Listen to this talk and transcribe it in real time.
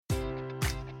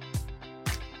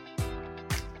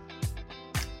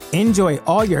Enjoy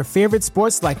all your favorite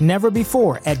sports like never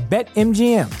before at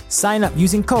BetMGM. Sign up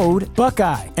using code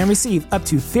Buckeye and receive up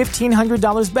to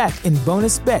 $1,500 back in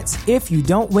bonus bets if you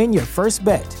don't win your first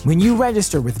bet. When you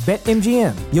register with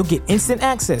BetMGM, you'll get instant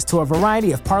access to a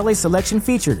variety of parlay selection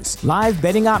features, live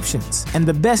betting options, and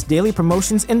the best daily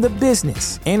promotions in the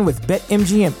business. And with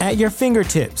BetMGM at your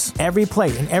fingertips, every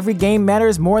play and every game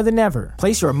matters more than ever.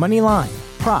 Place your money line,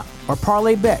 prop, or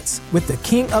parlay bets with the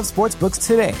king of sportsbooks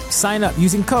today. Sign up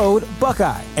using code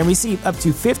Buckeye and receive up to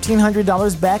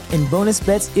 $1,500 back in bonus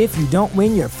bets if you don't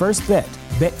win your first bet.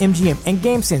 BetMGM and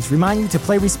GameSense remind you to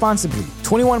play responsibly.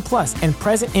 21 plus and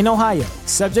present in Ohio,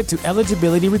 subject to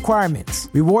eligibility requirements.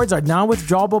 Rewards are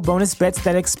non-withdrawable bonus bets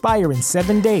that expire in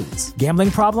 7 days. Gambling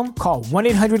problem? Call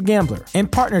 1-800-GAMBLER. In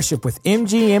partnership with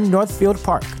MGM Northfield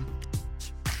Park.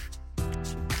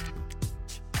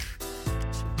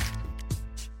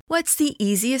 What's the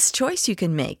easiest choice you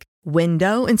can make?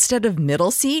 Window instead of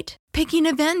middle seat? Picking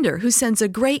a vendor who sends a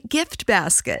great gift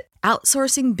basket?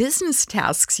 Outsourcing business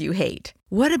tasks you hate?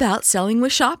 What about selling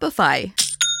with Shopify?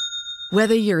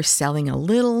 Whether you're selling a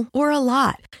little or a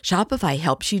lot, Shopify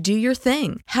helps you do your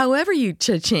thing, however you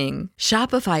cha-ching.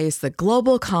 Shopify is the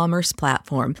global commerce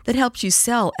platform that helps you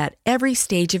sell at every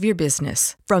stage of your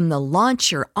business. From the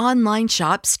launch your online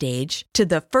shop stage to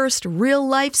the first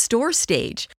real-life store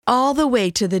stage, all the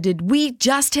way to the did we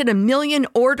just hit 1 million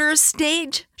orders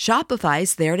stage.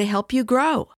 Shopify's there to help you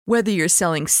grow. Whether you're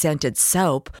selling scented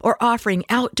soap or offering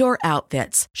outdoor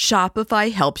outfits,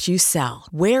 Shopify helps you sell.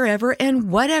 Wherever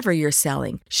and whatever you're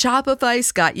selling,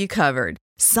 Shopify's got you covered.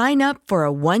 Sign up for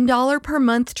a $1 per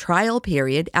month trial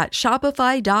period at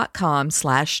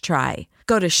shopify.com/try.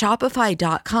 Go to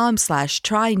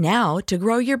shopify.com/try now to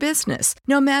grow your business,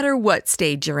 no matter what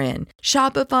stage you're in.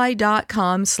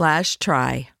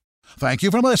 Shopify.com/try. Thank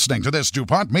you for listening to this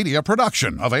DuPont Media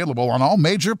production, available on all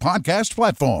major podcast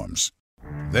platforms.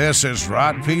 This is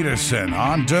Rod Peterson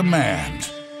on demand.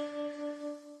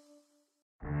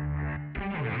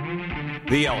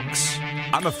 The Elks.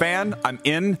 I'm a fan. I'm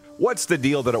in. What's the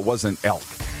deal that it wasn't Elk?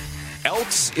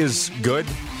 Elks is good.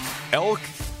 Elk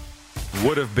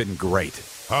would have been great.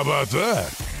 How about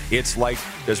that? It's like,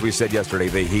 as we said yesterday,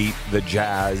 the Heat, the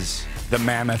Jazz, the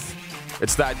Mammoth.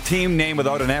 It's that team name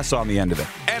without an S on the end of it.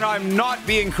 And I'm not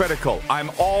being critical. I'm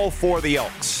all for the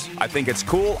Elks. I think it's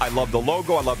cool. I love the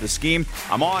logo. I love the scheme.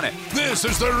 I'm on it. This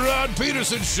is the Rod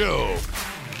Peterson Show.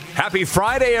 Happy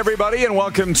Friday, everybody, and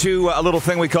welcome to a little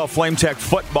thing we call FlameTech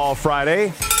Football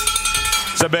Friday.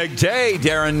 It's a big day,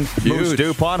 Darren Moose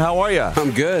DuPont. How are you? I'm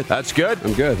good. That's good.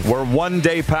 I'm good. We're 1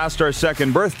 day past our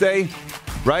second birthday,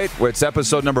 right? It's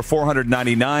episode number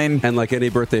 499. And like any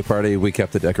birthday party, we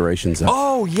kept the decorations up.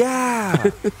 Oh, yeah.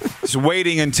 Just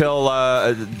waiting until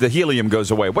the helium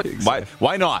goes away.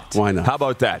 Why not? Why not? How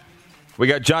about that? We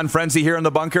got John Frenzy here in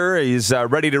the bunker. He's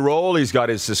ready to roll. He's got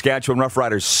his Saskatchewan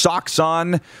Roughriders socks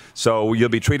on. So you'll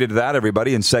be treated to that,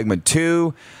 everybody, in segment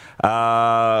 2.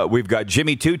 We've got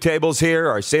Jimmy Two Tables here,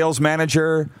 our sales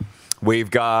manager.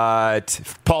 We've got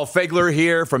Paul Fegler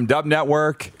here from Dub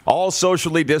Network. All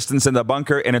socially distanced in the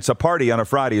bunker, and it's a party on a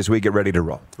Friday as we get ready to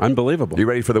roll. Unbelievable. You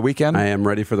ready for the weekend? I am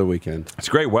ready for the weekend. It's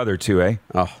great weather, too, eh?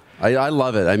 Oh, I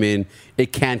love it. I mean,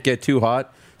 it can't get too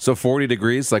hot. So 40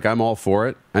 degrees, like, I'm all for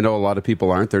it. I know a lot of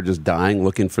people aren't. They're just dying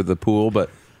looking for the pool,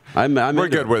 but we're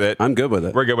good with it. I'm good with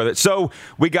it. We're good with it. So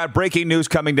we got breaking news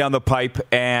coming down the pipe,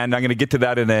 and I'm going to get to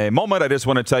that in a moment. I just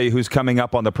want to tell you who's coming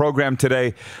up on the program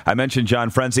today. I mentioned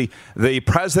John Frenzy. The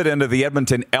president of the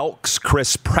Edmonton Elks,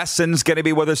 Chris Presson's going to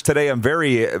be with us today. I'm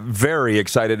very, very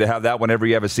excited to have that whenever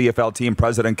you have a CFL team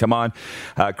president come on.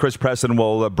 Chris Presson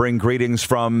will bring greetings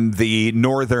from the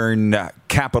northern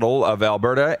capital of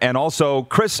Alberta. And also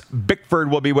Chris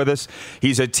Bickford will be with us.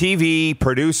 He's a TV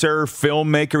producer,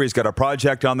 filmmaker. He's got a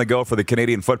project on the go for the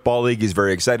Canadian Football League. He's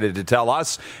very excited to tell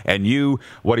us and you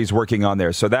what he's working on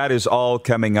there. So that is all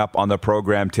coming up on the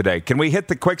program today. Can we hit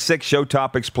the quick 6 show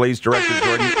topics, please, Director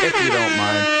Jordan, if you don't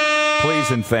mind?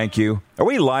 Please and thank you. Are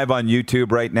we live on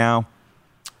YouTube right now?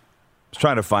 I was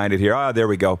trying to find it here. There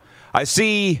we go. I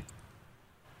see.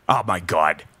 Oh, my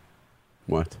God.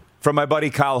 What? From my buddy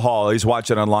Kyle Hall. He's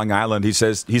watching on Long Island. He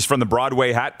says he's from the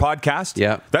Broadway Hat podcast.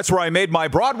 Yeah. That's where I made my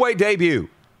Broadway debut,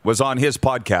 was on his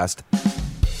podcast.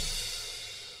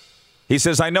 He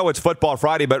says, I know it's Football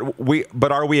Friday,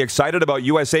 but are we excited about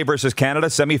USA versus Canada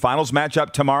semifinals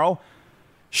matchup tomorrow?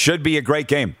 Should be a great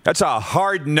game. That's a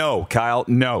hard no, Kyle.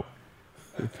 No.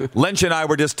 Lynch and I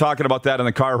were just talking about that in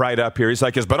the car ride up here. He's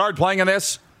like, is Bedard playing in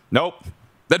this? Nope.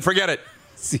 Then forget it.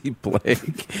 See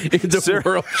Blake in the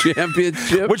World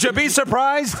Championship. Would you be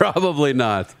surprised? Probably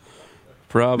not.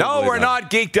 Probably No, we're not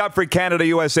geeked up for Canada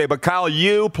USA. But Kyle,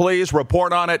 you please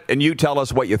report on it and you tell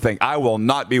us what you think. I will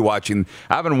not be watching.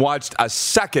 I haven't watched a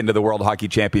second of the World Hockey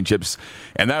Championships,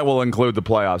 and that will include the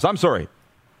playoffs. I'm sorry.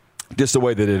 Just the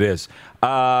way that it is.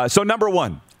 So number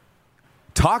one,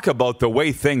 talk about the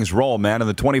way things roll, man, in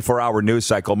the 24-hour news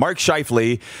cycle. Mark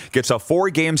Scheifele gets a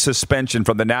 4-game suspension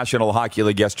from the National Hockey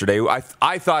League yesterday.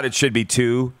 I thought it should be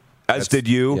 2. As did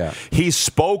you. Yeah. He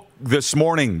spoke this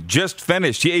morning, just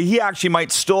finished. He actually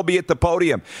might still be at the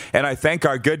podium. And I thank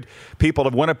our good people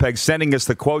of Winnipeg sending us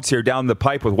the quotes here down the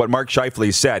pipe with what Mark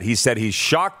Scheifele said. He said he's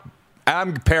shocked.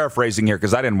 I'm paraphrasing here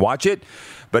because I didn't watch it.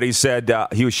 But he said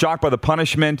he was shocked by the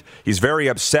punishment. He's very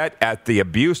upset at the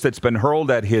abuse that's been hurled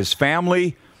at his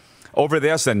family over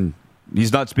this. And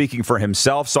he's not speaking for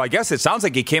himself. So I guess it sounds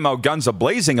like he came out guns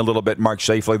a-blazing a little bit, Mark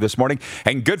Scheifele, this morning.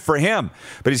 And good for him.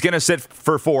 But he's going to sit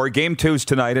for 4. Game 2's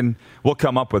tonight, and we'll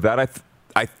come up with that.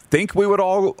 I think we would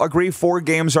all agree 4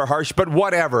 games are harsh, but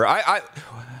whatever.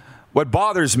 What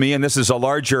bothers me, and this is a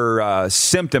larger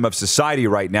symptom of society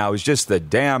right now, is just the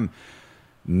damn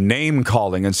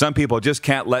name-calling. And some people just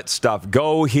can't let stuff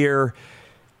go here.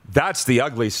 That's the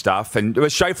ugly stuff. And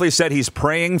as Scheifele said, he's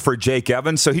praying for Jake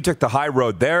Evans, so he took the high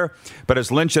road there. But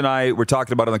as Lynch and I were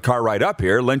talking about in the car ride up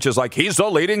here, Lynch is like, he's the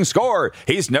leading scorer.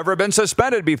 He's never been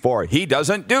suspended before. He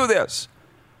doesn't do this.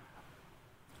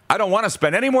 I don't want to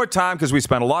spend any more time because we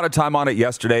spent a lot of time on it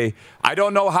yesterday. I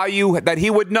don't know how that he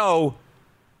would know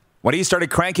when he started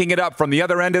cranking it up from the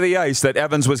other end of the ice that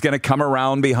Evans was going to come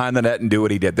around behind the net and do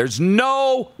what he did. There's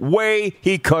no way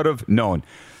he could have known.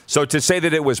 So to say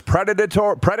that it was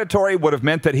predatory would have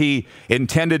meant that he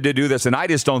intended to do this, and I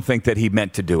just don't think that he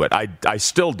meant to do it. I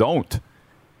still don't.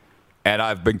 And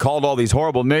I've been called all these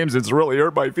horrible names. It's really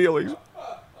hurt my feelings.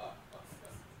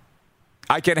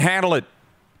 I can handle it.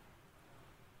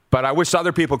 But I wish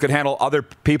other people could handle other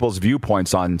people's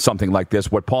viewpoints on something like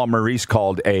this, what Paul Maurice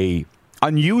called a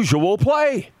unusual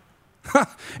play.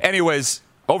 Anyways,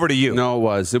 over to you. No,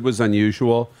 it was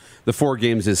unusual. The 4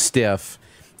 games is stiff,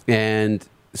 and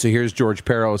so here's George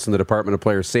Peros in the Department of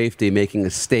Player Safety making a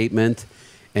statement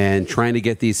and trying to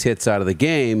get these hits out of the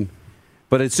game.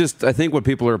 But it's just, I think what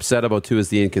people are upset about, too, is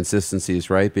the inconsistencies,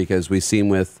 right? Because we've seen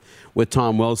with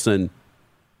Tom Wilson,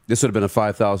 this would have been a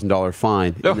 $5,000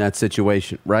 fine in that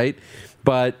situation, right?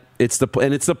 But it's the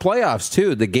playoffs,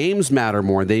 too. The games matter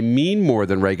more. They mean more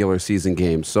than regular season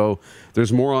games. So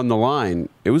there's more on the line.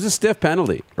 It was a stiff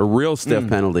penalty, a real stiff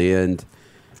penalty, and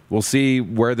we'll see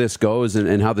where this goes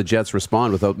and how the Jets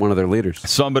respond without one of their leaders.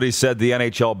 Somebody said the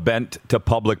NHL bent to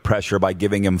public pressure by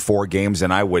giving him 4 games,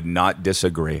 and I would not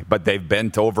disagree. But they've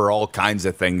bent over all kinds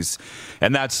of things,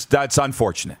 and that's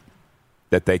unfortunate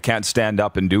that they can't stand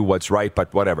up and do what's right,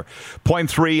 but whatever. Point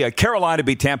 3, Carolina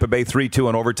beat Tampa Bay 3-2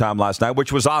 in overtime last night,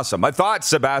 which was awesome. I thought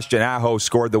Sebastian Aho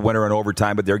scored the winner in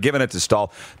overtime, but they're giving it to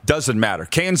Stahl. Doesn't matter.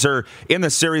 Canes are in the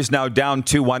series now down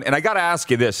 2-1, and I got to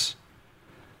ask you this.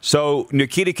 So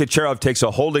Nikita Kucherov takes a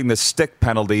holding the stick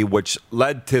penalty, which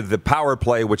led to the power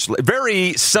play, which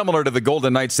very similar to the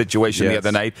Golden Knights situation the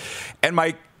other night. And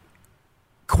my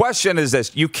question is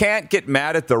this. You can't get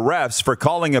mad at the refs for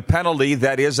calling a penalty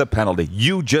that is a penalty.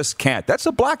 You just can't. That's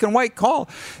a black and white call.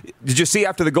 Did you see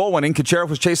after the goal went in, Kucherov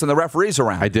was chasing the referees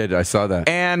around? I did. I saw that.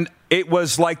 And it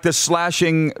was like the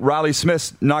slashing Riley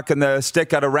Smith knocking the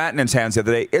stick out of Rantanen's hands the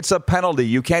other day. It's a penalty.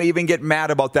 You can't even get mad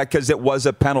about that because it was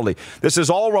a penalty. This is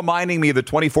all reminding me of the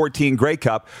 2014 Grey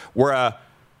Cup where a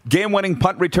game-winning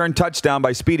punt return touchdown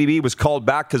by Speedy B was called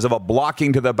back because of a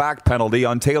blocking to the back penalty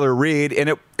on Taylor Reed,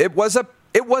 and it was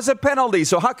a penalty.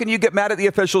 So how can you get mad at the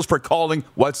officials for calling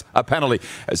what's a penalty?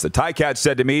 As the Ticats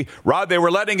said to me, Rod, they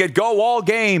were letting it go all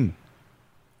game.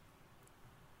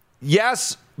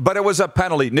 Yes, but it was a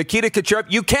penalty. Nikita Kucherov,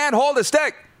 you can't hold a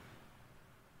stick.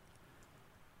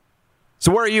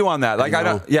 So where are you on that?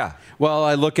 Well,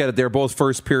 I look at it. They're both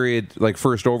first period,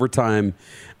 first overtime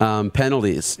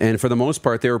penalties. And for the most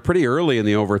part, they were pretty early in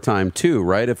the overtime too,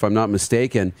 right? If I'm not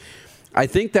mistaken. I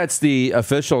think that's the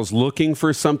officials looking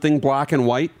for something black and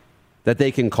white that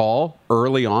they can call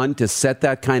early on to set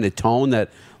that kind of tone that,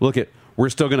 we're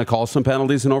still going to call some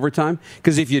penalties in overtime.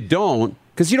 Because if you don't,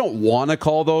 because you don't want to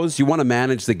call those, you want to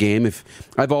manage the game.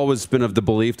 I've always been of the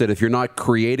belief that if you're not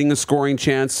creating a scoring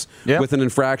chance with an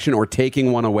infraction or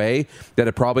taking one away, that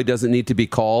it probably doesn't need to be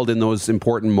called in those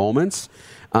important moments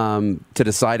to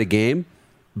decide a game.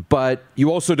 But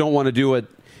you also don't want to do what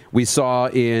we saw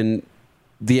in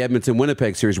the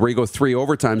Edmonton-Winnipeg series, where you go 3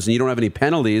 overtimes and you don't have any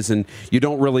penalties and you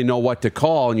don't really know what to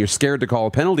call and you're scared to call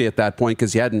a penalty at that point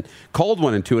because you hadn't called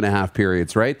one in 2.5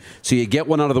 periods, right? So you get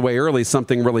one out of the way early,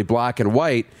 something really black and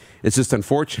white. 'It's just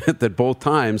unfortunate that both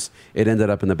times it ended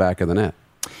up in the back of the net.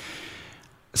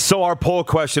 So our poll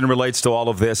question relates to all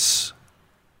of this.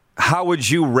 How would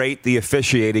you rate the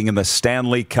officiating in the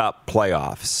Stanley Cup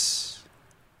playoffs?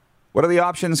 What are the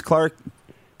options, Clark?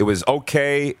 It was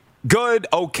okay, good,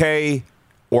 okay,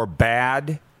 or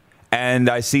bad. And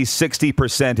I see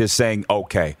 60% is saying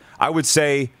okay. I would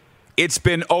say it's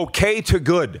been okay to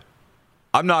good.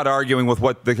 I'm not arguing with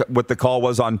what the call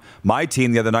was on my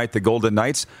team the other night, the Golden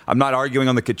Knights. I'm not arguing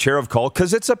on the Kucherov call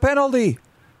because it's a penalty.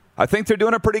 I think they're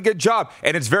doing a pretty good job.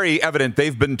 And it's very evident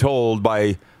they've been told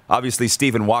by, obviously,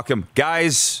 Stephen Walkham,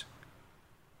 guys,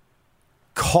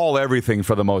 call everything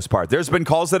for the most part. There's been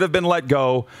calls that have been let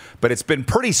go, but it's been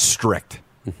pretty strict.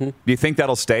 Mm-hmm. Do you think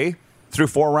that'll stay through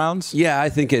 4 rounds? Yeah, I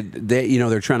think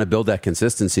they're trying to build that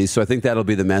consistency. So I think that'll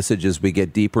be the message as we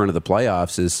get deeper into the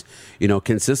playoffs is,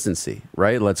 consistency,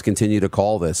 right? Let's continue to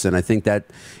call this. And I think that,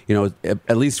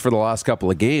 at least for the last couple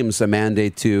of games, a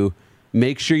mandate to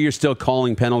make sure you're still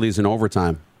calling penalties in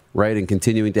overtime, right? And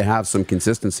continuing to have some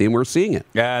consistency. And we're seeing it.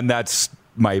 And that's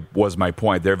my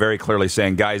point. They're very clearly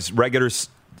saying, guys, regular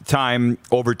time,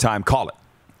 overtime, call it.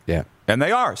 Yeah. And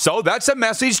they are. So that's a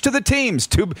message to the teams.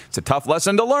 It's a tough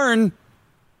lesson to learn.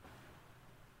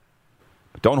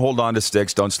 But don't hold on to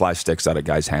sticks. Don't slash sticks out of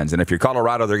guys' hands. And if you're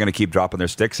Colorado, they're going to keep dropping their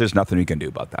sticks. There's nothing you can do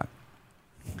about that.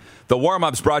 The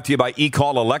warm-up's brought to you by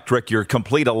eCall Electric, your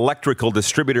complete electrical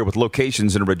distributor with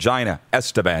locations in Regina,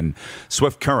 Estevan,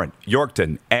 Swift Current,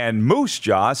 Yorkton, and Moose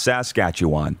Jaw,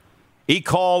 Saskatchewan.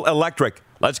 eCall Electric.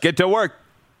 Let's get to work.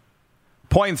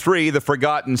 Point 3, the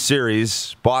forgotten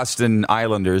series, Boston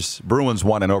Islanders. Bruins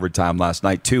won in overtime last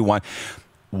night, 2-1.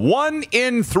 1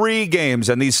 in 3 games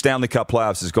in these Stanley Cup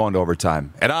playoffs is going to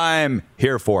overtime, and I'm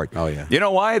here for it. Oh, yeah. You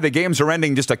know why? The games are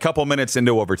ending just a couple minutes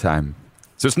into overtime.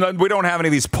 So we don't have any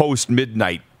of these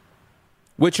post-midnight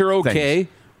which are okay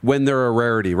things when they're a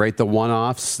rarity, right? The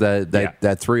one-offs,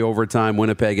 that 3 overtime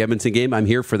Winnipeg-Edmonton game, I'm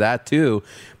here for that too.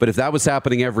 But if that was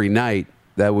happening every night,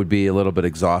 that would be a little bit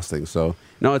exhausting. So,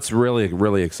 no, it's really,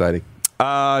 really exciting.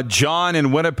 John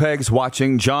in Winnipeg's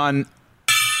watching. John,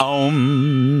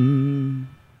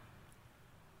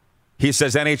 he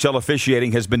says NHL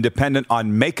officiating has been dependent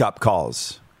on makeup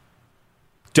calls.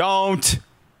 Don't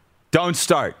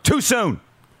start. Too soon.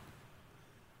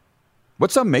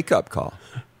 What's a makeup call?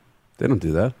 They don't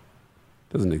do that.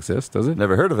 Doesn't exist, does it?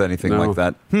 Never heard of anything like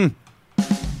that.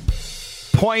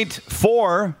 Point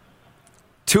 4.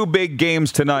 2 big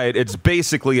games tonight. It's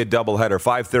basically a doubleheader.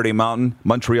 5:30 Mountain,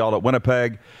 Montreal at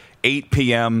Winnipeg. 8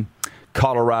 p.m.,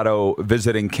 Colorado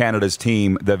visiting Canada's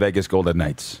team, the Vegas Golden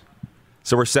Knights.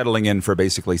 So we're settling in for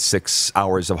basically 6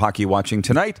 hours of hockey watching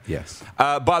tonight. Yes.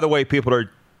 By the way, people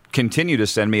continue to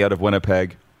send me out of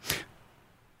Winnipeg.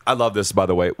 I love this, by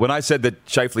the way. When I said that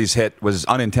Scheifele's hit was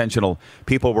unintentional,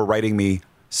 people were writing me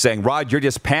saying, Rod, you're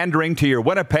just pandering to your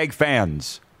Winnipeg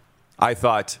fans. I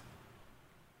thought,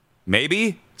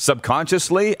 maybe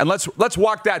subconsciously, and let's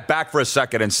walk that back for a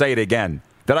second and say it again.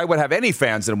 That I would have any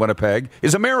fans in Winnipeg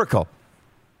is a miracle.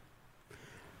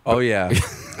 Oh, yeah.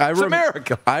 It's a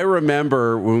miracle. I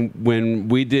remember when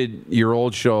we did your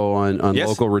old show on Yes.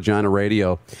 local Regina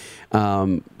radio,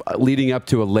 leading up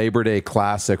to a Labor Day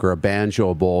Classic or a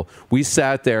Banjo Bowl, we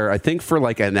sat there, I think, for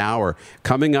like an hour,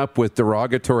 coming up with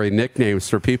derogatory nicknames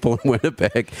for people in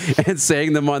Winnipeg and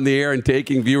saying them on the air and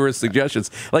taking viewers' suggestions.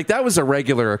 Like, that was a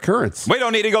regular occurrence. We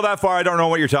don't need to go that far. I don't know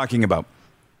what you're talking about.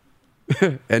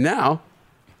 And now,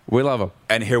 we love them.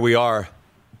 And here we are.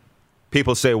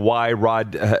 People say, why,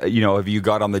 Rod, have you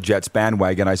got on the Jets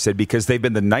bandwagon? I said, because they've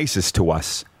been the nicest to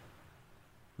us.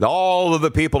 All of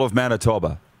the people of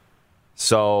Manitoba.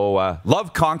 So,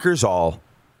 love conquers all.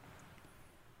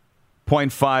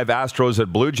 0.5 Astros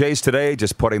at Blue Jays today,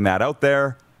 just putting that out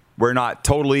there. We're not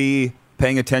totally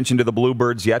paying attention to the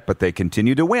Bluebirds yet, but they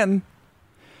continue to win.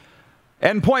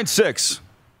 And 0.6.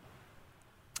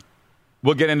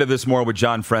 We'll get into this more with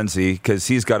John Frenzy because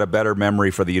he's got a better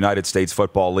memory for the United States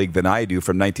Football League than I do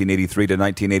from 1983 to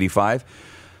 1985.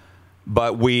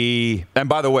 And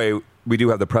by the way, we do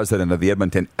have the president of the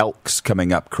Edmonton Elks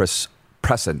coming up, Chris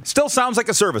Presson. Still sounds like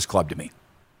a service club to me.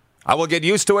 I will get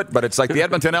used to it, but it's like the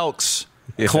Edmonton Elks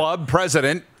club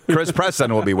president, Chris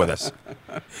Presson, will be with us.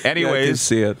 Anyways, I can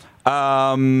see it.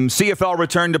 CFL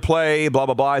returned to play, blah,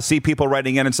 blah, blah. I see people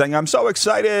writing in and saying, I'm so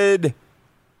excited.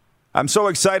 I'm so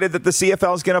excited that the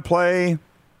CFL is going to play.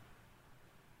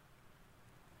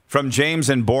 From James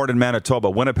and Board in Manitoba,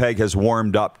 Winnipeg has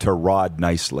warmed up to Rod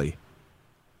nicely.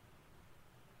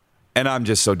 And I'm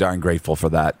just so darn grateful for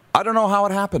that. I don't know how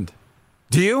it happened.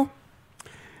 Do you?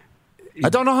 I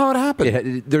don't know how it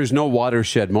happened. There's no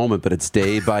watershed moment, but it's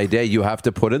day by day. You have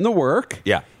to put in the work.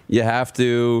 Yeah. You have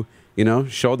to,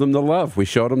 showed them the love. We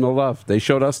showed them the love. They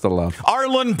showed us the love.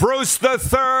 Arlen Bruce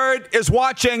III is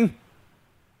watching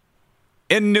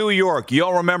in New York.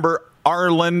 You'll remember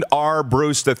Arlen R.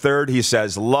 Bruce III. He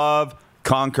says, love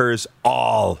conquers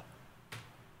all.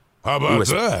 How about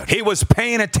that? He was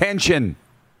paying attention.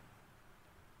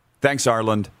 Thanks,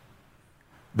 Arlen.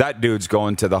 That dude's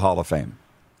going to the Hall of Fame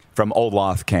from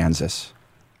Olathe, Kansas.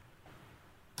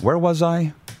 Where was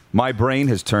I? My brain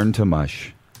has turned to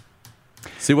mush.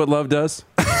 See what love does?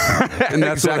 And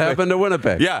that's Exactly. what happened to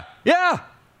Winnipeg. Yeah.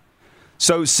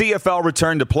 So CFL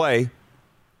returned to play.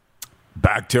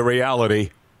 Back to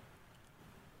reality.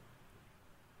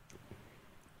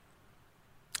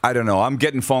 I don't know. I'm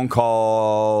getting phone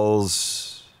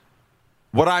calls.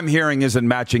 What I'm hearing isn't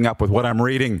matching up with what I'm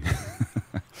reading.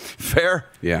 Fair?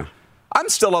 Yeah. I'm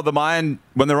still of the mind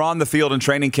when they're on the field in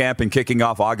training camp and kicking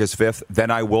off August 5th, then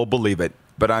I will believe it.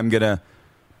 But I'm going to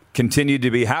continue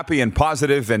to be happy and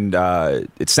positive, and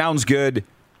it sounds good.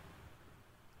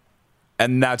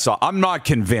 And that's all. I'm not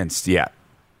convinced yet.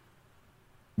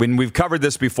 When we've covered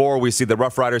this before, we see the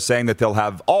Rough Riders saying that they'll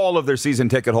have all of their season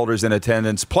ticket holders in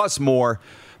attendance, plus more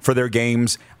for their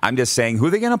games. I'm just saying, who are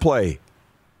they going to play?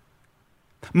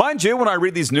 Mind you, when I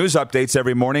read these news updates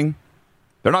every morning,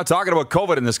 they're not talking about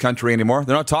COVID in this country anymore.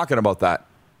 They're not talking about that.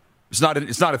 It's not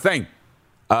a thing.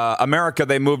 America,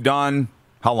 they moved on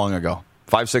how long ago?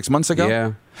 5-6 months ago?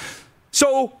 Yeah.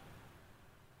 So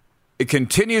it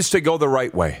continues to go the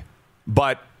right way,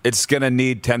 but it's going to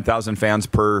need 10,000 fans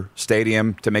per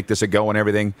stadium to make this a go and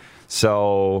everything.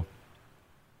 So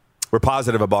we're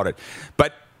positive about it.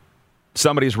 But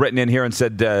somebody's written in here and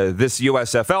said this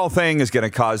USFL thing is going to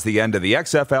cause the end of the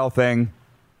XFL thing.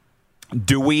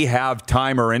 Do we have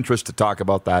time or interest to talk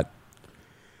about that?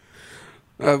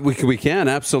 We can,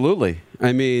 absolutely.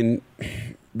 I mean,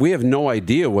 we have no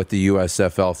idea what the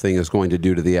USFL thing is going to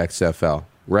do to the XFL,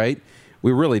 right?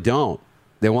 We really don't.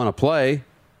 They want to play.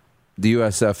 The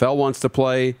USFL wants to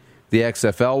play. The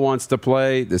XFL wants to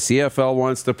play. The CFL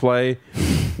wants to play.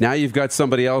 Now you've got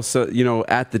somebody else,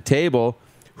 at the table.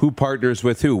 Who partners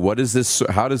with who? What is this?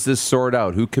 How does this sort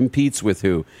out? Who competes with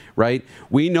who? Right?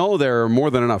 We know there are more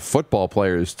than enough football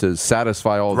players to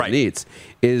satisfy all the needs.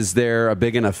 Is there a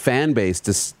big enough fan base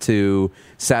to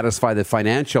satisfy the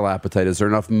financial appetite? Is there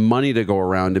enough money to go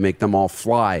around to make them all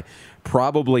fly?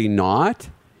 Probably not.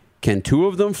 Can two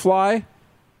of them fly?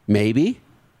 Maybe.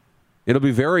 It'll be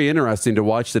very interesting to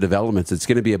watch the developments. It's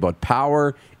going to be about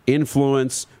power,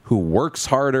 influence, who works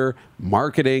harder,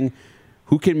 marketing.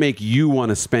 Who can make you want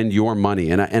to spend your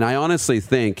money? And I honestly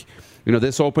think,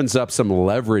 this opens up some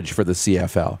leverage for the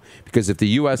CFL. Because if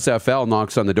the USFL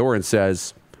knocks on the door and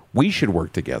says, we should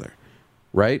work together,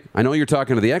 right? I know you're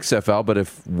talking to the XFL, but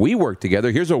if we work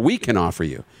together, here's what we can offer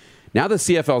you. Now the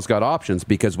CFL's got options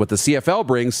because what the CFL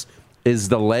brings is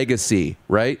the legacy,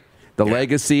 right? The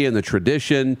legacy and the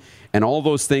tradition and all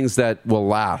those things that will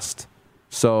last.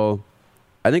 So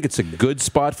I think it's a good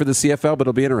spot for the CFL, but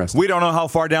it'll be interesting. We don't know how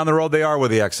far down the road they are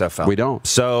with the XFL. We don't.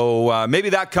 So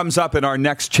maybe that comes up in our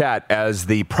next chat as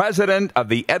the president of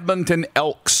the Edmonton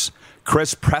Elks,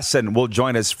 Chris Presson, will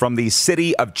join us from the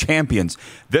City of Champions.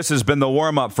 This has been the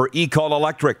warm-up for eCall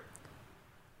Electric.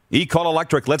 eCall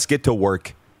Electric, let's get to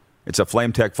work. It's a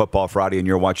FlameTech Football Friday, and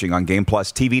you're watching on Game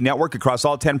Plus TV network across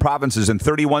all 10 provinces in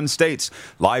 31 states.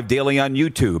 Live daily on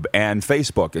YouTube and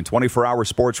Facebook, and 24-hour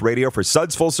sports radio for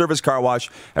Suds Full Service Car Wash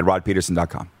at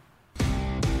rodpeterson.com.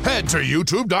 Head to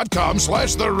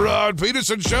youtube.com/The Rod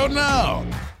Peterson Show now.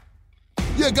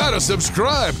 You gotta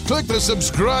subscribe. Click the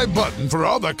subscribe button for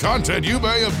all the content you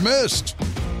may have missed.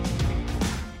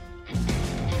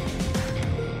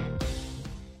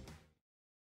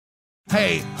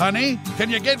 Hey, honey, can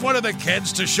you get one of the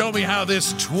kids to show me how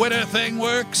this Twitter thing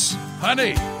works?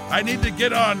 Honey, I need to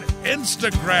get on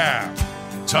Instagram.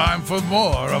 Time for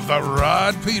more of The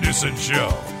Rod Peterson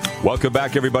Show. Welcome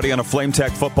back, everybody, on a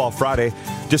FlameTech Football Friday.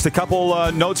 Just a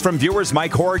couple notes from viewers.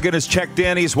 Mike Horrigan has checked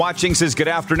in. He's watching, says good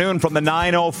afternoon from the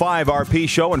 905 RP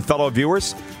show and fellow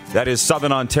viewers. That is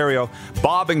Southern Ontario.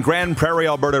 Bob in Grand Prairie,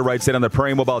 Alberta writes in on the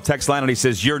Prairie Mobile text line, and he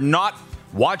says, you're not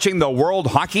watching the World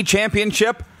Hockey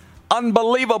Championship?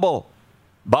 Unbelievable.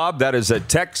 Bob, that is a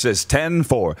Texas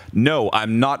 10-4. No,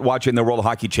 I'm not watching the World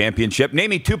Hockey Championship. Name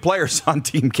me two players on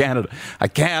Team Canada. I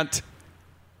can't.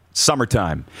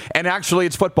 Summertime. And actually,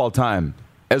 it's football time.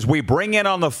 As we bring in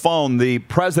on the phone the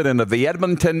president of the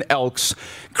Edmonton Elks,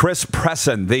 Chris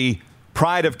Presson, the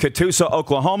pride of Catoosa,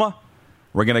 Oklahoma.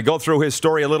 We're going to go through his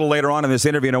story a little later on in this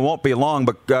interview, and it won't be long.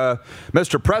 But,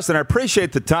 Mr. Presson, I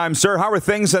appreciate the time. Sir, how are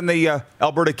things in the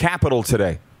Alberta capital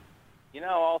today?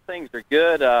 All things are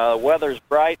good. Weather's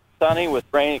bright. sunny with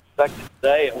rain expected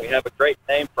today, and we have a great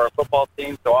name for our football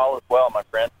team, so all is well, my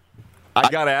friend. I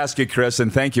got to ask you, Chris,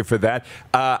 and thank you for that.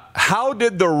 How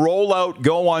did the rollout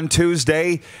go on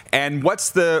Tuesday, and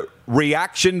what's the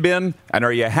reaction been, and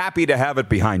are you happy to have it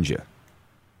behind you?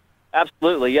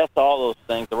 Absolutely, yes to all those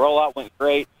things. The rollout went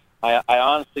great. I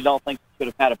honestly don't think we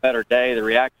could have had a better day. The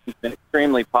reaction's been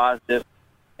extremely positive,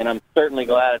 and I'm certainly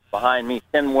glad it's behind me.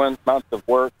 10 months of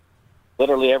work,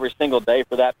 literally every single day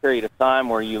for that period of time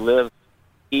where you live,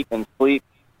 eat, and sleep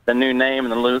the new name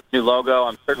and the new logo.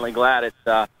 I'm certainly glad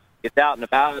it's out and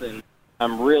about, and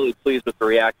I'm really pleased with the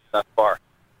reaction thus far.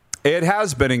 It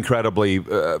has been incredibly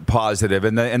positive,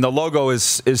 and the logo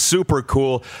is super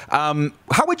cool.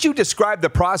 How would you describe the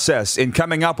process in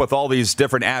coming up with all these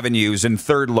different avenues and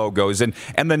third logos and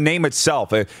the name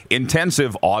itself?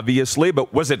 Intensive, obviously,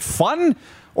 but was it fun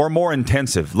or more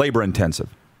intensive, labor intensive?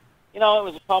 You know,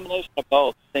 it was a combination of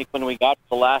both. I think when we got to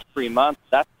the last 3 months,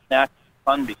 that's when actually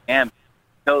fun began.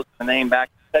 We chose the name back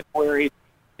in February,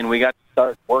 and we got to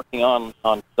start working on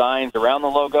designs around the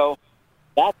logo.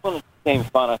 That's when it became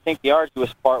fun. I think the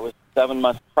arduous part was 7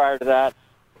 months prior to that,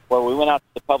 where we went out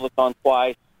to the public on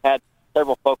twice, had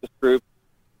several focus groups,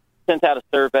 sent out a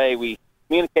survey. We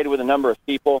communicated with a number of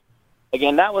people.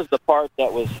 Again, that was the part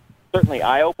that was certainly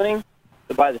eye-opening,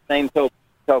 but by the same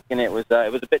token, it was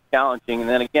a bit challenging. And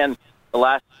then again, the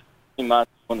last 2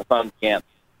 months when the fun began.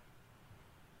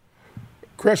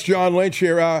 Chris, John Lynch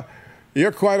here.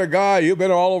 You're quite a guy. You've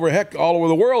been all over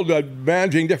the world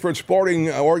managing different sporting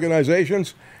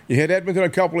organizations. You hit Edmonton a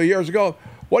couple of years ago.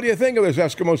 What do you think of this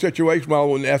Eskimo situation?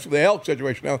 Well, the Elk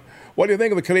situation now. What do you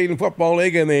think of the Canadian Football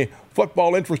League and the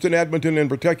football interest in Edmonton in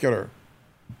particular?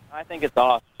 I think it's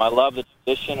awesome. I love the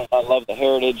tradition, and I love the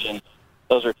heritage, and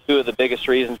those are two of the biggest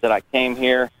reasons that I came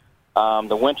here.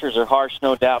 The winters are harsh,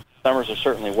 no doubt. The summers are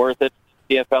certainly worth it.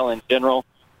 CFL in general.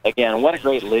 Again, what a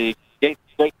great league.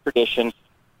 Great tradition.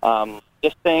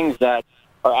 Just things that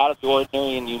are out of the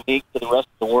ordinary and unique to the rest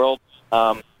of the world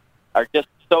are just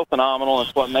so phenomenal.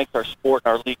 It's what makes our sport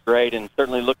and our league great, and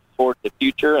certainly looking forward to the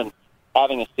future and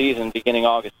having a season beginning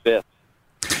August 5th.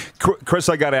 Chris,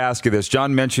 I got to ask you this.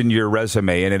 John mentioned your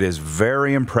resume, and it is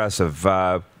very impressive.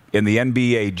 In the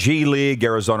NBA G League,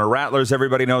 Arizona Rattlers,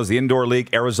 everybody knows the indoor league,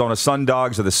 Arizona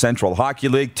Sundogs of the Central Hockey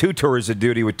League, 2 tours of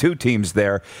duty with 2 teams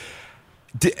there.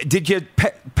 Did you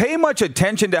pay much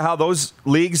attention to how those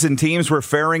leagues and teams were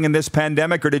faring in this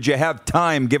pandemic, or did you have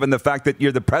time, given the fact that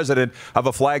you're the president of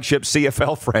a flagship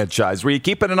CFL franchise? Were you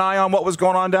keeping an eye on what was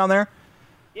going on down there?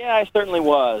 Yeah, I certainly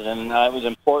was, and it was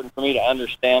important for me to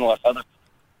understand what other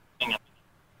people.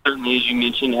 Certainly, as you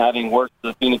mentioned, having worked for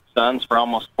the Phoenix Suns for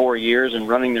almost 4 years and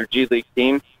running their G League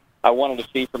team, I wanted to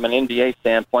see from an NBA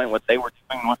standpoint what they were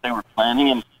doing, what they were planning,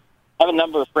 and I have a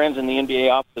number of friends in the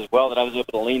NBA office as well that I was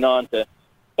able to lean on to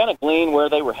kind of glean where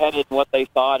they were headed and what they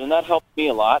thought, and that helped me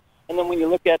a lot. And then when you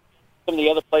look at some of the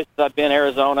other places I've been,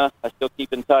 Arizona, I still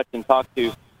keep in touch and talk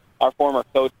to our former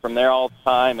coach from there all the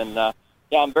time. And,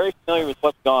 I'm very familiar with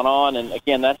what's gone on. And,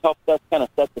 again, that helps us kind of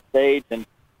set the stage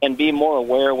and be more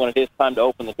aware when it is time to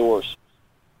open the doors.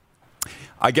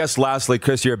 I guess lastly,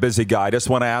 Chris, you're a busy guy. I just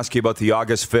want to ask you about the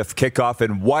August 5th kickoff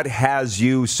and what has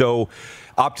you so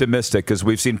optimistic, because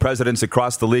we've seen presidents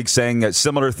across the league saying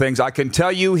similar things. I can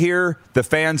tell you here the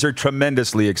fans are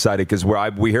tremendously excited because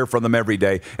we hear from them every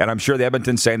day, and I'm sure the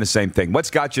Edmonton's saying the same thing.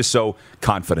 What's got you so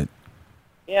confident?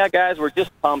 Yeah, guys, we're just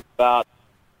pumped about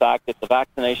the fact that the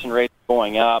vaccination rate's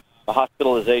going up, the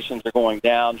hospitalizations are going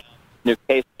down, new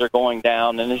cases are going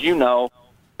down, and as you know,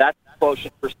 that's the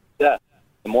quotient for success.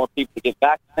 The more people get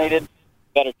vaccinated, the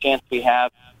better chance we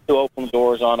have to open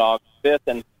doors on August 5th.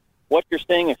 And what you're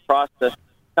seeing across the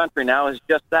country now is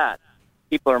just that.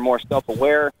 People are more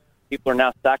self-aware. People are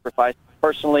now sacrificing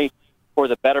personally for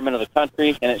the betterment of the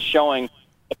country, and it's showing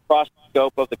across the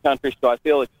scope of the country. So I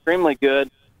feel extremely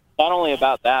good, not only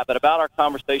about that, but about our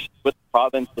conversations with the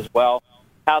province as well,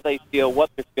 how they feel, what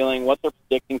they're feeling, what they're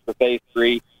predicting for Phase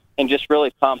 3, and just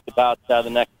really pumped about the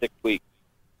next 6 weeks.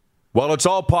 Well, it's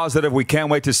all positive. We can't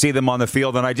wait to see them on the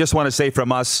field. And I just want to say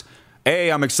from us,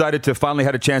 A, I'm excited to finally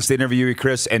had a chance to interview you,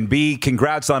 Chris. And B,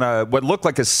 congrats on what looked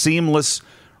like a seamless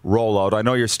rollout. I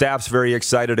know your staff's very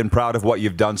excited and proud of what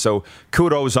you've done. So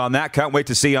kudos on that. Can't wait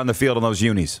to see you on the field on those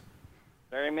unis.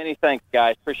 Very many thanks,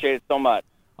 guys. Appreciate it so much.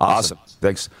 Awesome.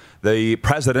 Thanks. The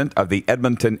president of the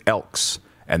Edmonton Elks.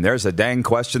 And there's a dang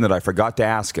question that I forgot to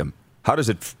ask him.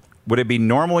 Would it be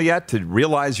normal yet to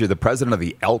realize you're the president of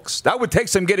the Elks? That would take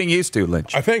some getting used to,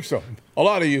 Lynch. I think so. A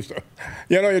lot of used to.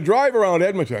 You drive around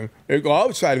Edmonton, you go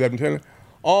outside of Edmonton,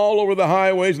 all over the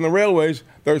highways and the railways,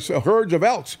 there's herds of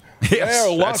elks. Yes, there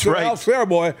are lots of elks there,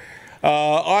 boy.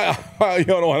 You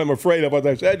know what I'm afraid of, as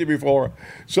I said to you before.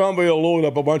 Somebody will load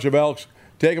up a bunch of Elks,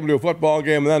 take them to a football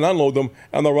game, and then unload them,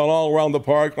 and they'll run all around the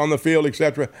park, on the field,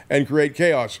 etc., and create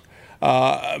chaos.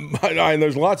 And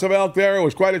there's lots of Elk there. It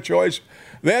was quite a choice.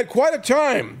 They had quite a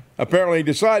time, apparently,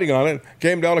 deciding on it.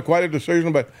 Came down to quite a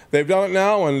decision, but they've done it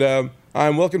now, and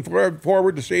I'm looking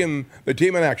forward to seeing the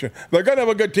team in action. They're going to have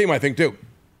a good team, I think, too.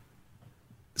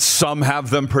 Some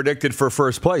have them predicted for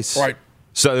first place. Right.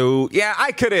 So, yeah,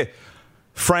 I could have,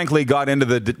 frankly, got into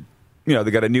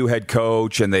they got a new head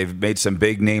coach, and they've made some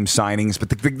big name signings, but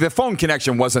the phone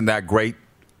connection wasn't that great,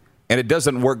 and it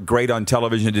doesn't work great on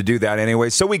television to do that anyway,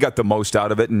 so we got the most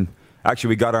out of it, and actually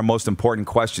we got our most important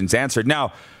questions answered.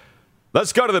 Now,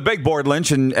 let's go to the big board,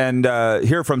 Lynch, and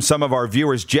hear from some of our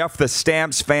viewers. Jeff, the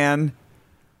Stamps fan,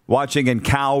 watching in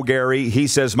Calgary, he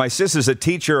says, my sis is a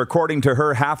teacher. According to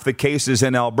her, half the cases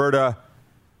in Alberta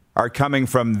are coming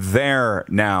from there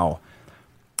now.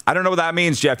 I don't know what that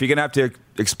means, Jeff. You're going to have to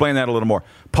explain that a little more.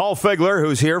 Paul Figler,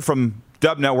 who's here from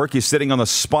Dub Network, he's sitting on the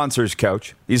sponsors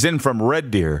couch. He's in from Red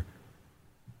Deer.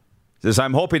 Says,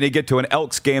 I'm hoping to get to an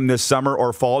Elks game this summer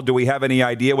or fall. Do we have any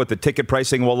idea what the ticket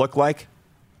pricing will look like?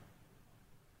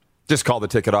 Just call the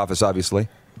ticket office, obviously.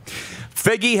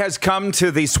 Figgy has come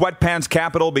to the sweatpants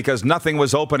capital because nothing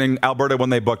was open in Alberta when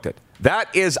they booked it.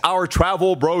 That is our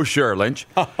travel brochure, Lynch.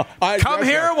 Come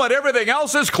here when everything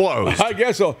else is closed. I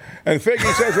guess so. And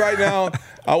Figgy says right now,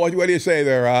 what do you say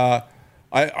there?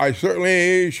 I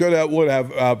certainly would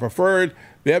have preferred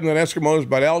the Edmonton Eskimos,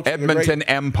 but Elks. Edmonton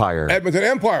Empire.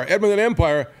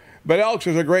 But Elks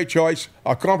is a great choice,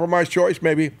 a compromise choice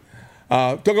maybe.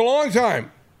 Took a long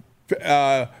time,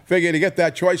 Figgy, to get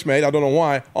that choice made. I don't know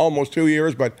why, almost 2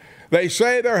 years, but they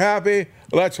say they're happy.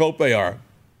 Let's hope they are.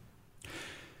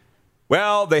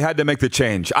 Well, they had to make the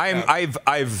change.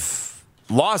 I've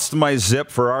lost my zip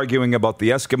for arguing about the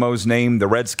Eskimos name, the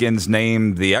Redskins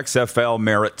name, the XFL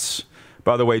merits.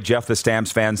 By the way, Jeff, the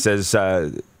Stamps fan, says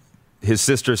his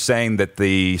sister's saying that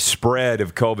the spread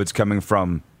of COVID's coming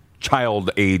from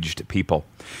child-aged people.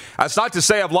 That's not to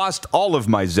say I've lost all of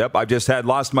my zip. I've just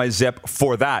lost my zip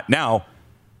for that. Now,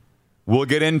 we'll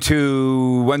get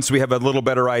into, once we have a little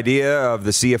better idea of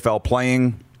the CFL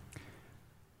playing,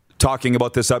 talking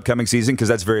about this upcoming season, because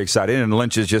that's very exciting. And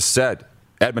Lynch has just said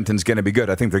Edmonton's going to be good.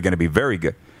 I think they're going to be very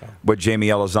good. With Jamie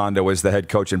Elizondo as the head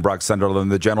coach and Brock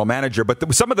Sunderland the general manager.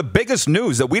 But some of the biggest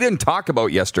news that we didn't talk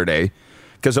about yesterday,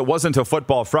 because it wasn't a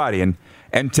Football Friday,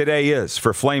 and today is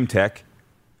for FlameTech.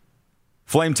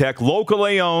 FlameTech,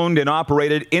 locally owned and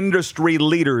operated industry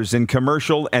leaders in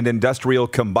commercial and industrial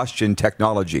combustion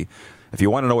technology. If you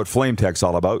want to know what FlameTech's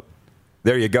all about,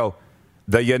 there you go.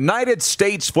 The United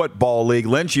States Football League,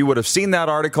 Lynch, you would have seen that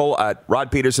article at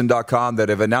rodpeterson.com that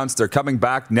have announced they're coming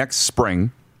back next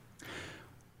spring.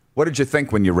 What did you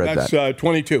think when you read that? That's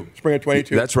 22, spring of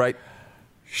 22. That's right.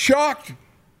 Shocked.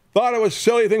 Thought it was a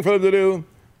silly thing for them to do,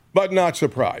 but not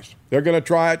surprised. They're going to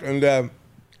try it, and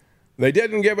they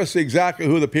didn't give us exactly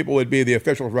who the people would be, the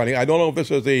officials running. I don't know if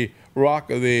this is the Rock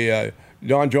of the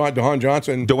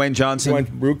Dwayne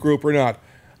Johnson group or not.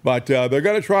 But they're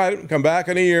going to try it, come back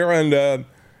in a year, and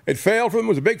it failed for them. It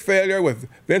was a big failure with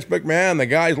Vince McMahon. The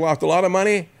guys lost a lot of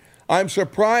money. I'm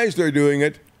surprised they're doing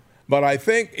it, but I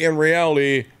think in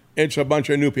reality it's a bunch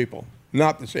of new people,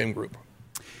 not the same group.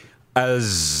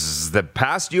 As the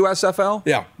past USFL?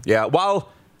 Yeah. Yeah, well,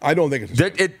 I don't think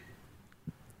it's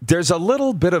there's a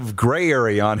little bit of gray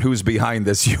area on who's behind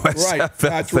this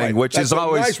USFL thing, which is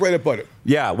always a nice way to put it.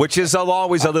 Yeah, which is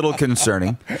always a little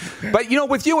concerning. But,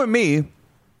 with you and me,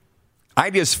 I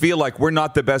just feel like we're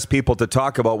not the best people to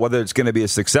talk about whether it's going to be a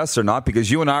success or not,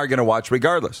 because you and I are going to watch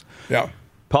regardless. Yeah.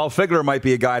 Paul Figler might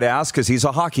be a guy to ask because he's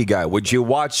a hockey guy. Would you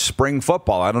watch spring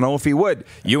football? I don't know if he would.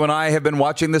 You and I have been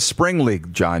watching the Spring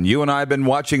League, John. You and I have been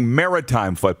watching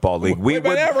Maritime Football League. We've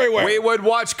been everywhere. We would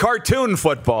watch cartoon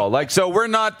football. So we're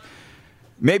not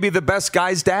maybe the best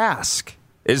guys to ask.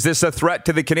 Is this a threat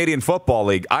to the Canadian Football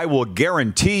League? I will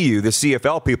guarantee you the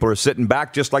CFL people are sitting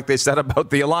back, just like they said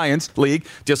about the Alliance League,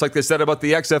 just like they said about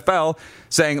the XFL,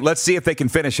 saying, let's see if they can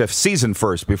finish a season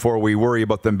first before we worry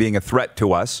about them being a threat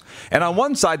to us. And on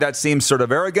one side, that seems sort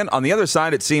of arrogant. On the other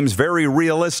side, it seems very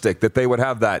realistic that they would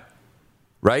have that,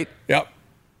 right? Yep.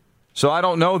 So I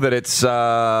don't know that it's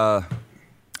a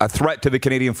threat to the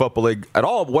Canadian Football League at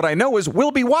all. What I know is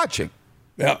we'll be watching.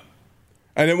 Yeah.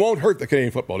 And it won't hurt the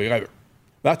Canadian Football League either.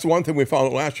 That's one thing we found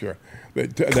out last year.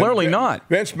 Clearly not.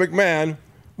 Vince McMahon,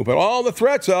 who put all the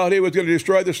threats out, he was going to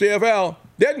destroy the CFL,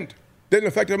 didn't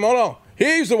affect him at all.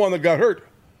 He's the one that got hurt.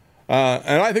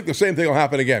 And I think the same thing will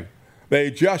happen again. They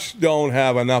just don't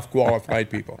have enough qualified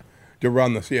people to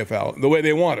run the CFL the way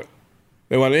they want it.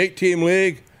 They want an 8-team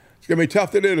league. It's going to be tough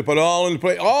to do, to put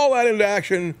all that into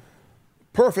action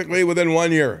perfectly within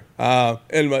 1 year,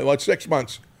 in 6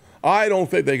 months. I don't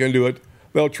think they can do it.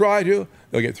 They'll try to.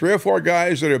 They'll get 3 or 4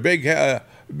 guys that are big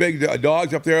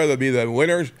dogs up there. They'll be the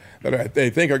winners that they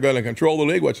think are going to control the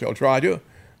league, which they'll try to.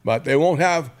 But they won't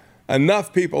have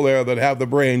enough people there that have the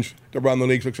brains to run the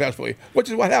league successfully, which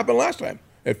is what happened last time.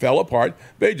 It fell apart.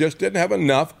 They just didn't have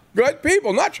enough good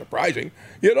people. Not surprising.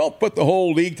 You don't put the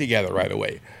whole league together right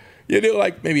away. You do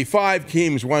like maybe 5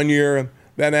 teams 1 year,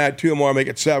 then add 2 more, make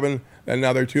it 7, then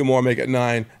another 2 more, make it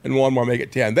 9, and 1 more, make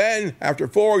it 10. Then, after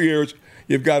 4 years,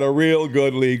 you've got a real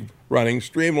good league running,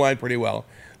 streamlined pretty well.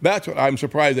 That's what I'm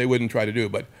surprised they wouldn't try to do.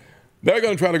 But they're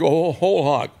going to try to go whole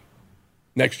hog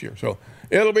next year. So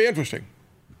it'll be interesting.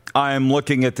 I'm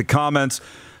looking at the comments.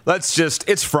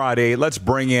 It's Friday. Let's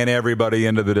bring in everybody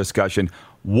into the discussion.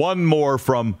 One more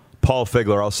from Paul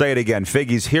Figler. I'll say it again.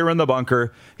 Figgy's here in the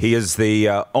bunker. He is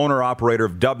the owner-operator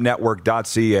of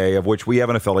dubnetwork.ca, of which we have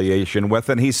an affiliation with.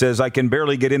 And he says, I can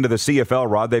barely get into the CFL,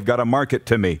 Rod. They've got to market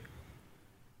to me.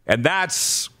 And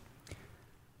that's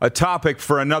a topic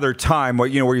for another time. Where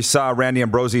you saw Randy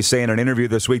Ambrosi say in an interview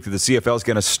this week that the CFL is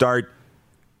going to start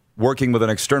working with an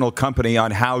external company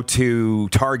on how to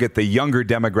target the younger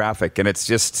demographic. And it's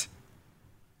just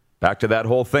back to that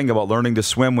whole thing about learning to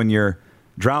swim when you're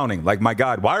drowning. Like, my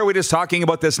God, why are we just talking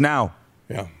about this now?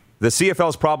 Yeah. The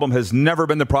CFL's problem has never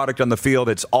been the product on the field.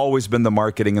 It's always been the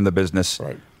marketing and the business.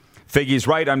 Right. Figgy's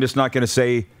right. I'm just not going to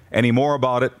say any more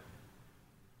about it.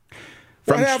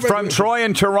 From Troy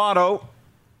in Toronto,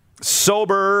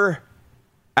 Sober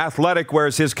Athletic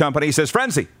wears his company. He says,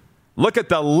 Frenzy, look at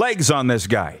the legs on this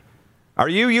guy. Are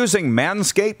you using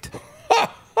Manscaped?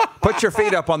 Put your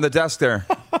feet up on the desk there.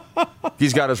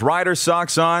 He's got his rider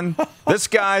socks on. This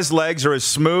guy's legs are as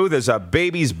smooth as a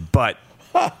baby's butt.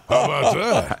 How about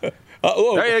that?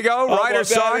 There you go. Rider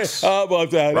socks. How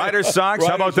about that? Rider socks.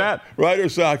 How about that? Rider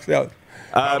socks. Yeah.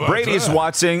 Brady's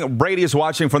watching. Brady is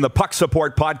watching from the Puck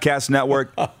Support Podcast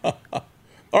Network. All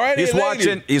right, He's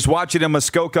watching in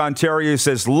Muskoka, Ontario. He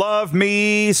says, "Love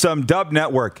me some Dub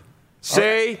Network."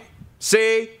 See.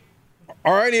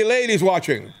 Are any ladies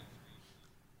watching?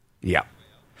 Yeah.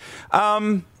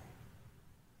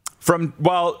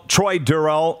 Troy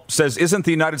Durrell says, "Isn't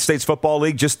the United States Football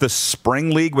League just the spring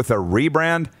league with a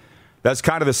rebrand?" That's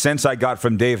kind of the sense I got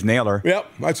from Dave Naylor. Yep,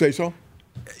 I'd say so.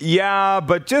 Yeah,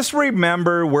 but just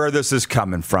remember where this is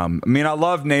coming from. I mean, I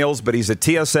love Nails, but he's a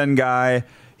TSN guy.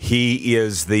 He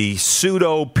is the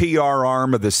pseudo PR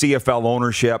arm of the CFL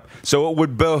ownership. So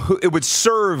it would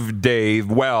serve Dave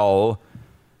well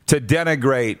to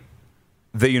denigrate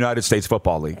the United States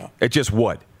Football League. Yeah. It just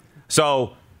would.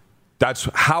 So that's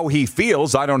how he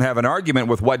feels. I don't have an argument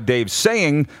with what Dave's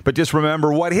saying, but just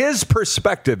remember what his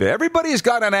perspective is. Everybody's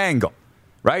got an angle,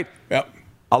 right? Yep.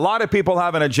 A lot of people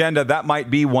have an agenda. That might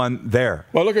be one there.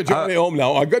 Well, look at Johnny Ohm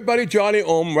now. Our good buddy Johnny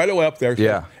Ohm right away up there.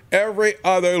 Yeah. Every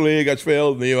other league that's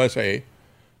failed in the USA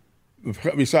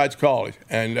besides college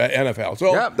and NFL.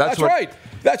 So yeah, that's right.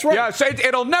 That's right. Yeah,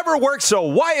 it'll never work, so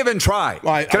why even try?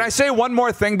 Can I say one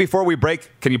more thing before we break?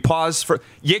 Can you pause for?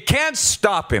 You can't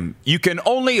stop him. You can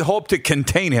only hope to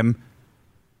contain him,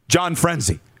 John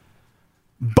Frenzy.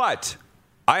 But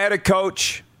I had a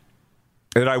coach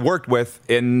that I worked with,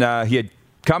 he had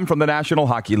come from the National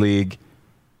Hockey League.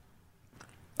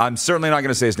 I'm certainly not going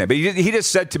to say his name, but he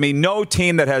just said to me, no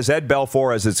team that has Ed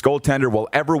Belfour as its goaltender will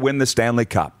ever win the Stanley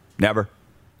Cup. Never.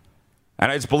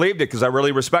 And I just believed it because I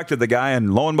really respected the guy.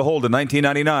 And lo and behold, in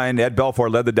 1999, Ed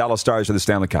Belfour led the Dallas Stars to the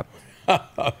Stanley Cup.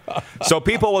 So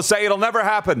people will say it'll never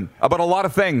happen about a lot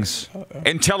of things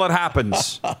until it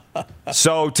happens.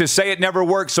 So to say it never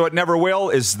works, so it never will,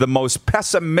 is the most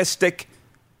pessimistic,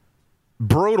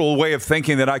 brutal way of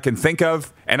thinking that I can think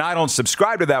of. And I don't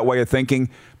subscribe to that way of thinking,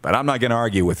 but I'm not going to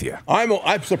argue with you. I'm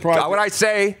surprised. What I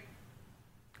say,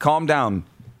 calm down.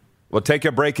 We'll take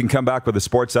a break and come back with a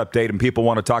sports update, and people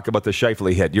want to talk about the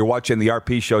Scheifele hit. You're watching the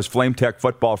RP Show's FlameTech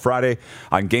Football Friday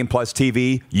on Game Plus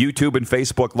TV, YouTube, and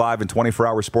Facebook Live, and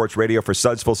 24-hour sports radio for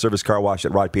Suds Full Service Car Wash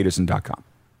at rodpeterson.com.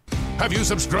 Have you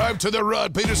subscribed to the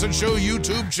Rod Peterson Show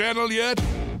YouTube channel yet?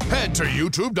 Head to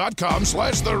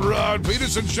youtube.com/The Rod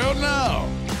Peterson Show now.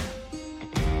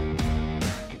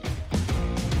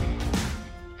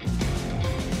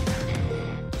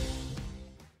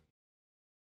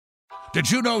 Did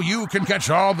you know you can catch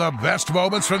all the best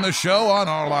moments from the show on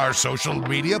all our social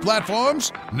media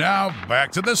platforms? Now,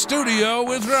 back to the studio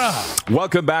with Rod.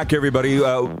 Welcome back, everybody.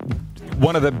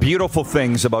 One of the beautiful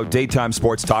things about daytime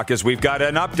sports talk is we've got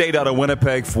an update out of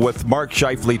Winnipeg with Mark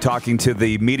Scheifele talking to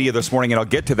the media this morning, and I'll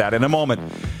get to that in a moment.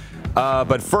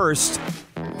 But first,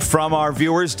 from our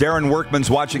viewers, Darren Workman's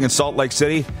watching in Salt Lake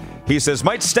City. He says,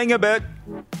 might sting a bit.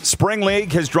 Spring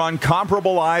League has drawn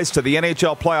comparable eyes to the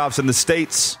NHL playoffs in the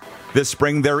States this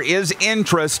spring. There is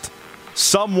interest.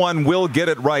 Someone will get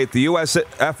it right. The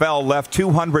USFL left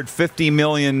 $250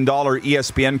 million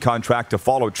ESPN contract to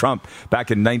follow Trump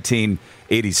back in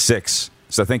 1986.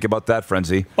 So think about that,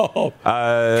 Frenzy.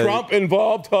 Trump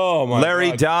involved? Oh, my Larry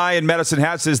God. Dye in Medicine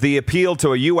Hat says the appeal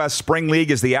to a U.S. Spring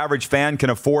League is the average fan can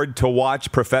afford to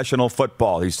watch professional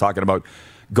football. He's talking about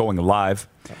going live.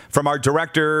 From our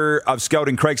director of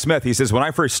scouting, Craig Smith, he says, when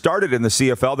I first started in the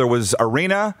CFL, there was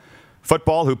Arena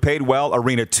Football, who paid well,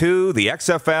 Arena 2, the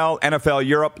XFL, NFL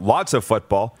Europe, lots of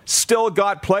football. Still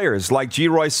got players like G.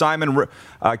 Roy Simon,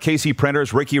 Casey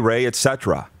Printers, Ricky Ray,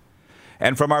 etc.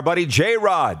 And from our buddy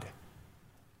J-Rod.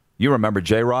 You remember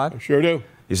J-Rod? I sure do.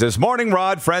 He says, morning,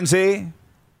 Rod, Frenzy.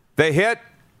 The hit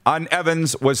on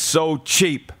Evans was so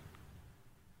cheap.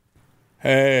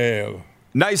 Hey.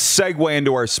 Nice segue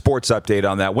into our sports update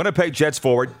on that. Winnipeg Jets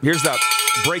forward. Here's the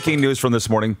breaking news from this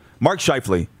morning. Mark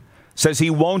Scheifele says he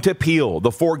won't appeal the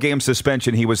 4-game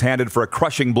suspension he was handed for a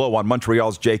crushing blow on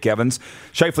Montreal's Jake Evans.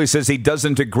 Scheifele says he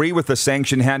doesn't agree with the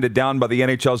sanction handed down by the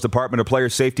NHL's Department of Player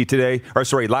Safety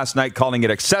last night, calling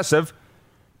it excessive,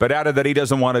 but added that he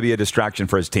doesn't want to be a distraction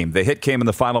for his team. The hit came in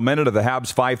the final minute of the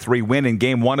Habs' 5-3 win in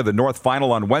Game 1 of the North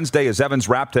Final on Wednesday as Evans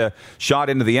wrapped a shot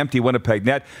into the empty Winnipeg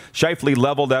net. Scheifele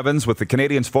leveled Evans with the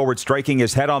Canadiens forward striking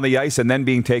his head on the ice and then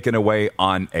being taken away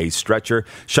on a stretcher.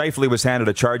 Scheifele was handed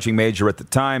a charging major at the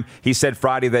time. He said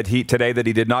today that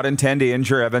he did not intend to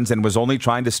injure Evans and was only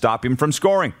trying to stop him from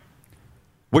scoring,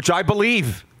 which I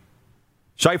believe.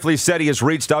 Scheifele said he has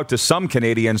reached out to some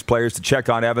Canadiens players to check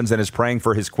on Evans and is praying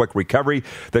for his quick recovery.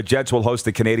 The Jets will host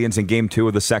the Canadiens in Game 2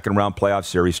 of the second-round playoff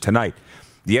series tonight.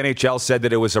 The NHL said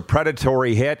that it was a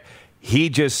predatory hit. He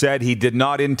just said he did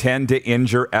not intend to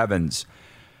injure Evans.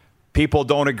 People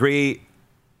don't agree.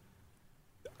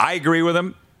 I agree with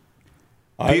him.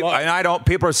 I don't.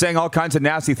 People are saying all kinds of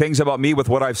nasty things about me with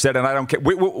what I've said, and I don't care.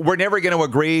 We're never going to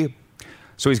agree.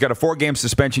 So he's got a 4-game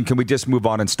suspension. Can we just move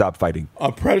on and stop fighting?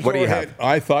 A predatory hit.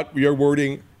 I thought your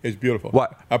wording is beautiful.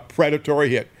 What? A predatory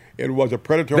hit. It was a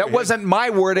predatory hit. That wasn't my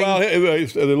wording. Well,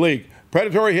 it's the league.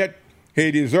 Predatory hit.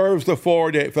 He deserves the 4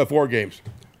 games.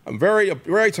 I'm very,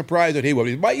 very surprised that he will.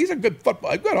 He's a good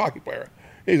hockey player.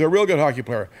 He's a real good hockey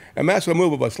player. And that's the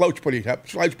move of a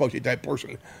slouch-posty type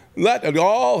person. Let it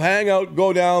all hang out,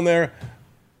 go down there.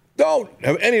 Don't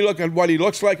have any look at what he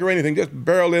looks like or anything. Just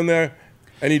barrel in there,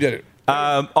 and he did it.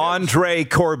 Andre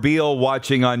Corbeil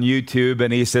watching on YouTube,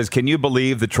 and he says, can you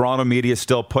believe the Toronto media is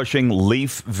still pushing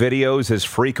Leaf videos as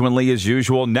frequently as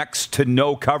usual? Next to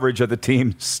no coverage of the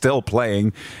team still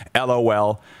playing.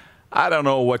 LOL. I don't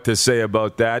know what to say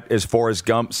about that. As Forrest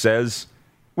Gump says,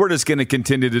 we're just going to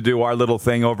continue to do our little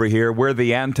thing over here. We're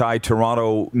the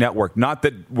anti-Toronto network. Not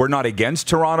that we're not against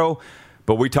Toronto,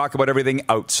 but we talk about everything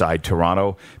outside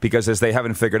Toronto, because as they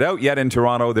haven't figured out yet in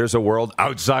Toronto, there's a world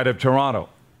outside of Toronto.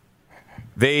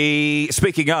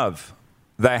 Speaking of,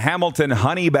 the Hamilton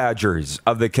Honey Badgers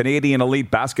of the Canadian Elite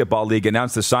Basketball League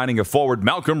announced the signing of forward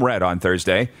Malcolm Redd on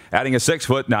Thursday, adding a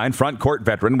 6'9" front court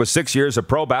veteran with 6 years of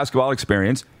pro basketball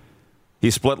experience. He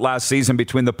split last season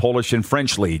between the Polish and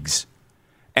French leagues.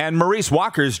 And Maurice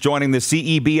Walker's joining the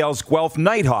CEBL's Guelph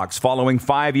Nighthawks following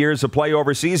 5 years of play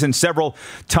overseas in several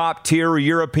top-tier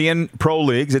European pro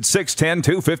leagues at 6'10",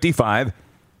 255.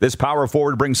 This power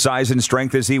forward brings size and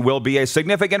strength as he will be a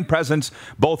significant presence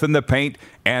both in the paint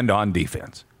and on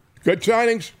defense. Good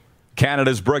signings.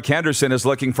 Canada's Brooke Henderson is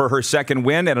looking for her second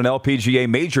win at an LPGA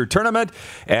major tournament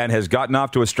and has gotten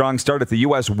off to a strong start at the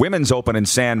U.S. Women's Open in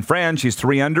San Fran. She's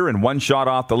 3 under and 1 shot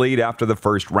off the lead after the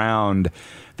first round.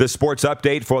 The sports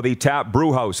update for the Tap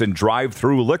Brew House and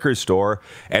drive-through liquor store.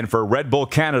 And for Red Bull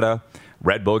Canada,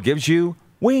 Red Bull gives you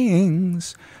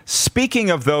wings. Speaking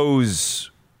of those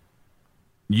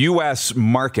U.S.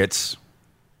 markets.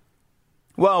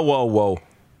 Whoa.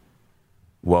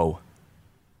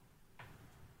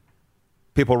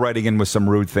 People writing in with some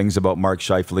rude things about Mark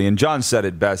Scheifele. And John said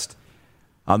it best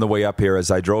on the way up here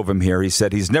as I drove him here. He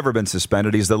said he's never been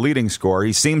suspended. He's the leading scorer.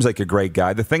 He seems like a great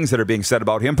guy. The things that are being said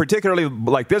about him, particularly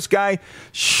like this guy,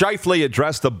 Scheifele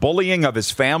addressed the bullying of his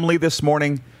family this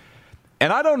morning.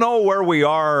 And I don't know where we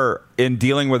are in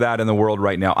dealing with that in the world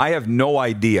right now. I have no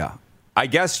idea. I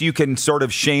guess you can sort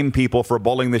of shame people for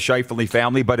bullying the Scheifele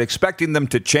family, but expecting them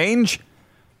to change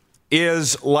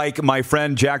is, like my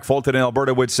friend Jack Fulton in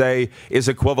Alberta would say, is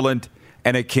equivalent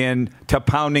and akin to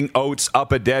pounding oats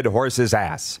up a dead horse's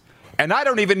ass. And I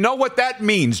don't even know what that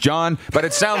means, John, but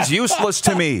it sounds useless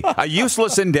to me. A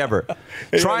useless endeavor.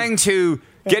 Trying to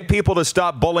get people to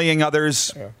stop bullying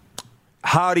others.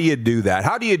 How do you do that?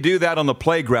 How do you do that on the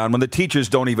playground when the teachers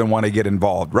don't even want to get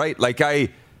involved, right? Like, I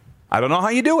don't know how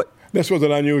you do it. This was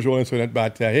an unusual incident,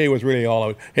 but he was really all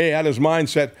out. He had his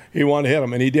mindset. He wanted to hit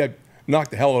him, and he did.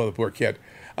 Knocked the hell out of the poor kid.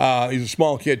 He's a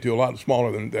small kid, too, a lot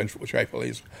smaller than Scheifele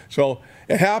is. So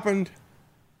it happened.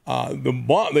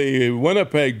 The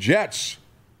Winnipeg Jets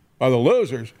are the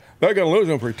losers. They're going to lose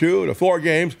them for 2 to 4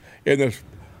 games in this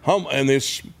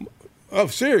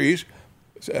series,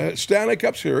 Stanley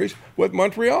Cup series with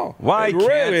Montreal. Why it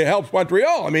really helps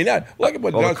Montreal. I mean, look at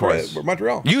what it does for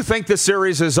Montreal. You think the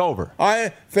series is over? I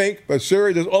think the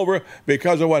series is over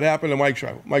because of what happened to Mark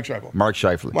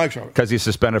Scheifele. Because he's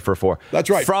suspended for 4.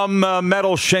 That's right. From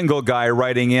Metal Shingle Guy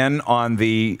writing in on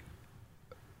the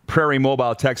Prairie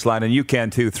Mobile text line, and you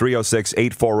can too,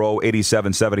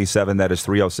 306-840-8777. That is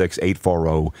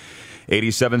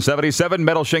 306-840-8777.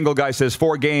 Metal Shingle Guy says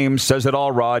 4 games, says it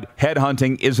all, Rod.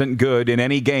 Headhunting isn't good in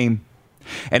any game.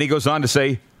 And he goes on to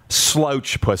say,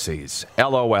 slouch pussies.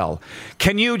 LOL.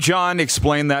 Can you, John,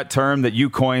 explain that term that you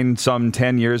coined some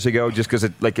 10 years ago just because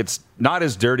it's not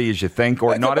as dirty as you think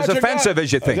or not as offensive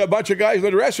as you think? A bunch of guys in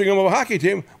the dressing room of a hockey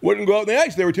team wouldn't go out on the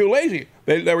ice. They were too lazy.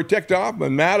 They were ticked off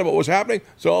and mad about what was happening,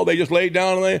 so they just laid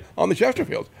down on the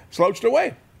Chesterfields, slouched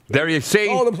away. There you see.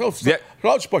 All themselves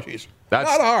slouch pussies. That's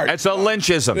not hard. It's a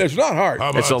Lynchism. It's not hard.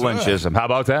 It's a Lynchism. How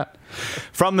about that?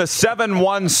 From the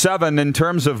 717, in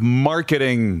terms of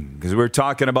marketing, because we're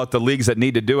talking about the leagues that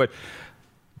need to do it,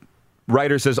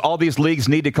 writer says all these leagues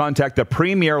need to contact the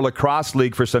Premier Lacrosse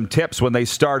League for some tips when they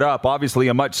start up. Obviously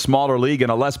a much smaller league and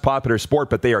a less popular sport,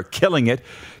 but they are killing it,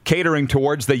 catering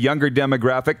towards the younger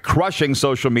demographic, crushing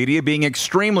social media, being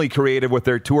extremely creative with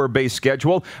their tour-based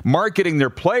schedule, marketing their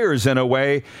players in a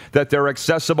way that they're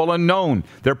accessible and known.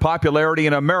 Their popularity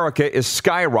in America is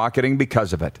skyrocketing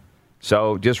because of it.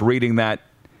 So just reading that,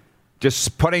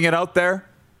 just putting it out there,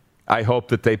 I hope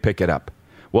that they pick it up.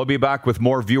 We'll be back with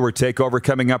more Viewer Takeover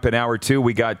coming up in hour 2.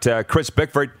 We got Chris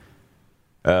Bickford,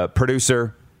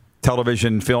 producer,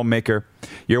 television filmmaker.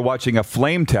 You're watching a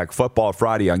FlameTech Football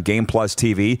Friday on Game Plus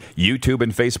TV, YouTube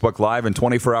and Facebook Live, and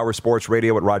 24-hour sports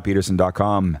radio at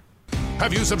rodpeterson.com.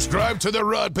 Have you subscribed to the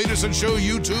Rod Peterson Show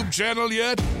YouTube channel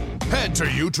yet? Head to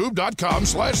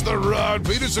youtube.com/The Rod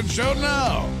Peterson Show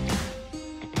now.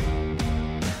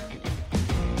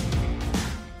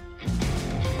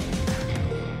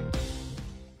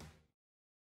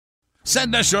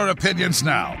 Send us your opinions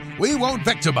now. We won't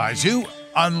victimize you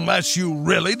unless you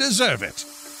really deserve it.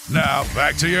 Now,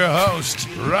 back to your host,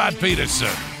 Rod Peterson.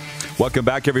 Welcome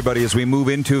back, everybody, as we move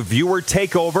into Viewer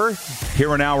Takeover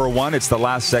here in Hour 1. It's the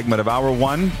last segment of Hour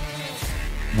 1.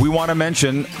 We want to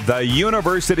mention the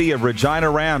University of Regina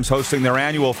Rams hosting their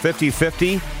annual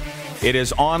 50-50. It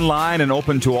is online and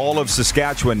open to all of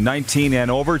Saskatchewan, 19 and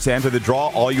over. To enter the draw,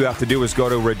 all you have to do is go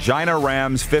to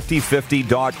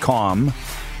reginarams5050.com.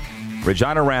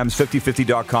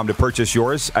 reginarams5050.com to purchase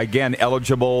yours. Again,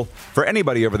 eligible for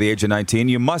anybody over the age of 19.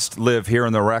 You must live here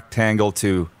in the rectangle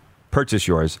to purchase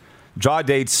yours. Draw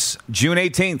dates June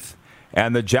 18th,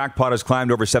 and the jackpot has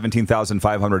climbed over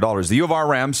 $17,500. The U of R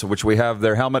Rams, which we have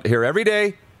their helmet here every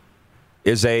day,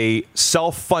 is a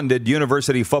self-funded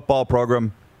university football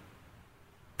program.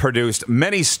 Produced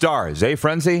many stars,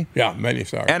 Frenzy? Yeah, many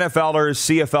stars. NFLers,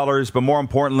 CFLers, but more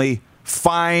importantly,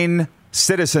 fine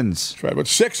citizens. That's right, but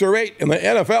 6 or 8 in the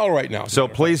NFL right now. So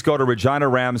please go to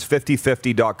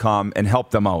reginarams5050.com and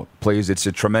help them out, please. It's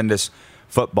a tremendous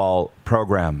football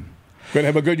program. Going to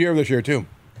have a good year this year, too.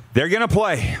 They're going to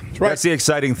play. That's right. That's the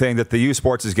exciting thing, that the U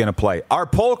Sports is going to play. Our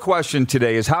poll question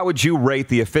today is, how would you rate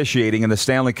the officiating in the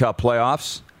Stanley Cup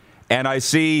playoffs? And I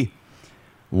see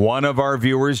one of our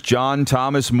viewers, John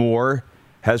Thomas Moore,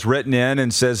 has written in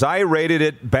and says, I rated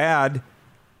it bad.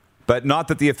 But not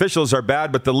that the officials are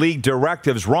bad, but the league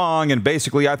directive's wrong, and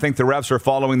basically I think the refs are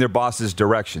following their boss's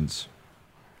directions.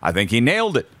 I think he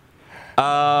nailed it.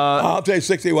 I'll say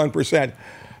 61%.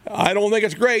 I don't think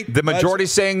it's great. The majority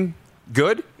saying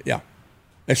good? Yeah.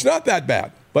 It's not that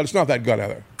bad, but it's not that good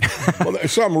either. Well,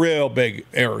 there's some real big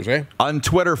errors, eh? On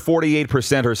Twitter,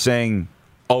 48% are saying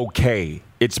okay.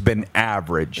 It's been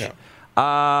average. Yeah.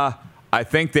 I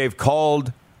think they've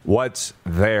called what's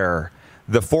there.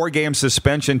 The 4-game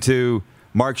suspension to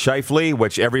Mark Scheifele,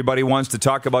 which everybody wants to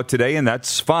talk about today, and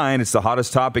that's fine. It's the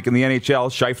hottest topic in the NHL.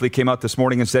 Scheifele came out this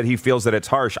morning and said he feels that it's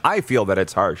harsh. I feel that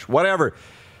it's harsh. Whatever.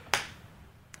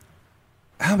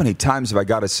 How many times have I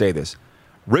got to say this?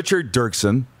 Richard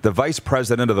Dirksen, the vice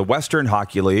president of the Western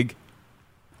Hockey League,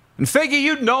 and Figgy,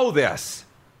 you know this.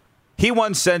 He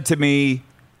once said to me,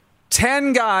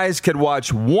 10 guys could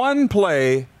watch one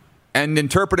play and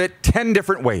interpret it 10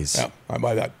 different ways. Yeah, I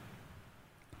buy that.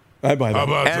 I buy that. How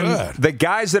about And that? the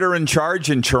guys that are in charge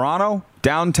in Toronto,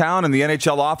 downtown, and the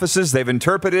NHL offices, they've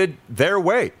interpreted their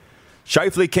way.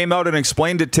 Scheifele came out and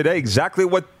explained it today, exactly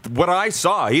what I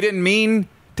saw. He didn't mean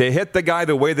to hit the guy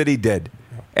the way that he did.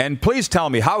 And please tell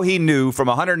me how he knew from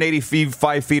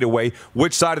 185 feet away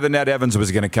which side of the net Evans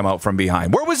was going to come out from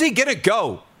behind. Where was he going to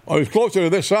go? Oh, he was closer to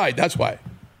this side. That's why.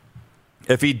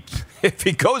 If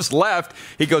he goes left,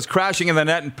 he goes crashing in the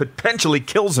net and potentially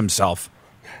kills himself.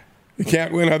 You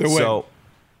can't win either way. So,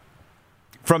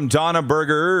 from Donna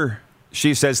Berger,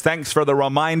 she says, thanks for the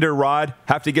reminder, Rod.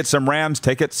 Have to get some Rams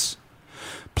tickets.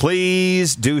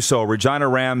 Please do so.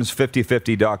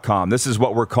 ReginaRams5050.com. This is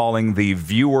what we're calling the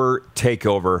viewer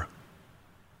takeover.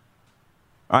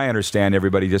 I understand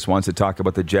everybody just wants to talk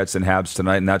about the Jets and Habs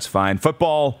tonight, and that's fine.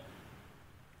 Football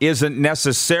isn't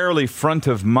necessarily front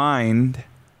of mind.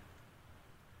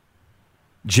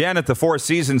 Jen at the Four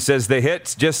Seasons says the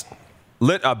hits just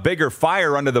lit a bigger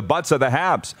fire under the butts of the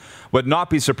Habs. Would not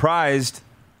be surprised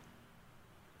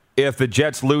if the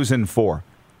Jets lose in 4.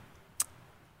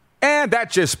 And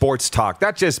that's just sports talk.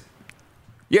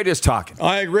 You're just talking.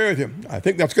 I agree with you. I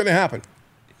think that's going to happen.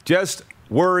 Just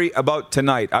worry about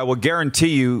tonight. I will guarantee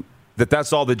you that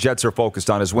that's all the Jets are focused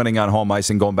on is winning on home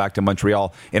ice and going back to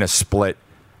Montreal in a split.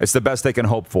 It's the best they can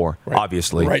hope for,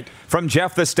 obviously. Right. From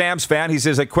Jeff, the Stamps fan, he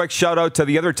says, a quick shout-out to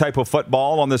the other type of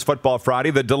football on this Football Friday.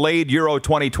 The delayed Euro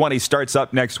 2020 starts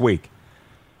up next week.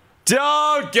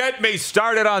 Don't get me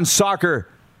started on soccer.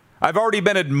 I've already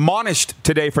been admonished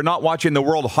today for not watching the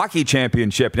World Hockey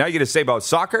Championship. Now you're going to say about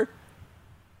soccer?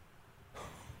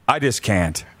 I just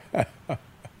can't. I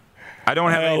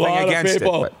don't have anything against it. A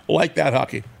lot of people like that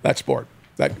hockey, that sport.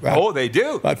 That, oh, they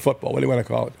do? That football. What do you want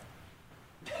to call it?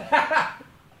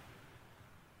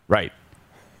 Right.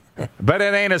 But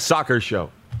it ain't a soccer show.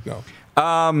 No.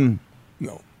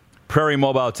 No. Prairie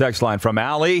Mobile text line from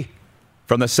Allie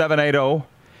from the 780.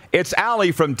 It's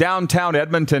Allie from downtown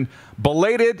Edmonton.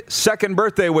 Belated second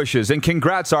birthday wishes and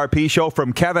congrats, RP Show,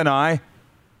 from Kevin I.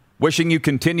 Wishing you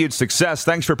continued success.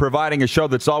 Thanks for providing a show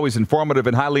that's always informative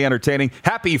and highly entertaining.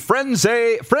 Happy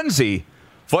Frenzy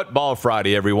Football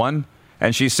Friday, everyone.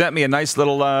 And she sent me a nice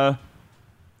little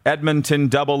Edmonton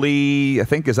double E. I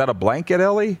think, is that a blanket,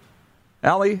 Allie?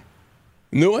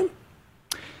 New one?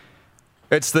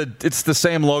 It's the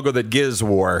same logo that Giz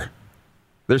wore.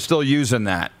 They're still using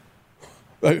that.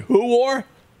 Who wore?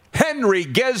 Henry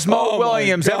Gizmo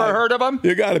Williams. Ever heard of him?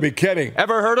 You got to be kidding.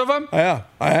 Ever heard of him? Yeah,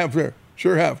 I have.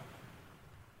 Sure have.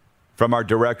 From our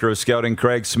director of scouting,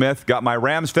 Craig Smith. Got my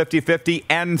Rams 50-50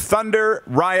 and Thunder,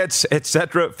 Riots,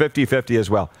 etc. 50-50 as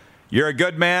well. You're a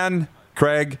good man,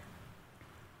 Craig.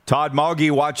 Todd Moggy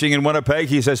watching in Winnipeg.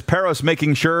 He says, Paris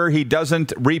making sure he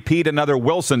doesn't repeat another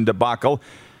Wilson debacle.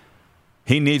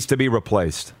 He needs to be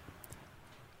replaced.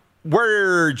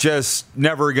 We're just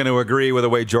never going to agree with the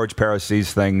way George Paris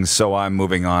sees things, so I'm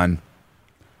moving on.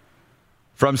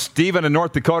 From Stephen in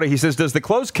North Dakota, he says, does the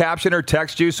closed captioner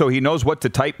text you so he knows what to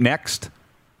type next?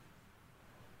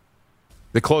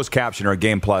 The closed captioner at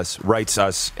Game Plus writes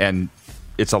us, and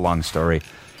it's a long story.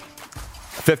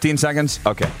 15 seconds?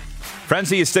 Okay.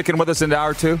 Frenzy, you sticking with us in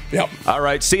hour 2? Yep. All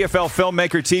right. CFL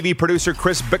filmmaker, TV producer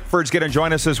Chris Bickford's going to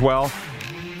join us as well.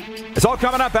 It's all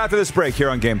coming up after this break here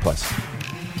on Game Plus.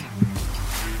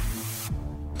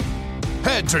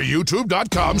 Head to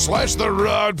youtube.com/The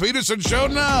Rod Peterson Show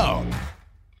now.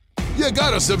 You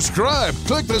gotta subscribe.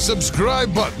 Click the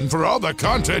subscribe button for all the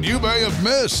content you may have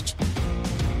missed.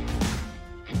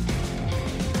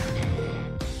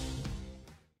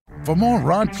 For more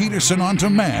Rod Peterson on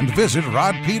demand, visit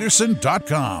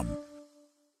rodpeterson.com.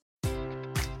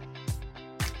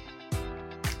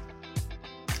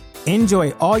 Enjoy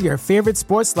all your favorite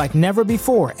sports like never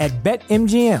before at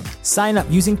BetMGM. Sign up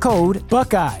using code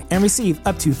Buckeye and receive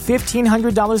up to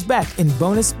 $1,500 back in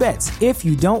bonus bets if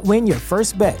you don't win your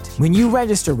first bet. When you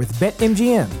register with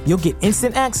BetMGM, you'll get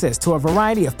instant access to a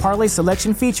variety of parlay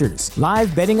selection features,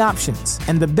 live betting options,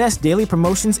 and the best daily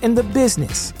promotions in the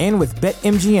business. And with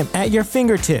BetMGM at your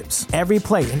fingertips, every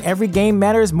play and every game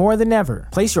matters more than ever.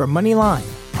 Place your money line,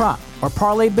 prop, or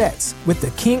parlay bets with the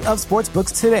king of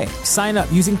sportsbooks today. Sign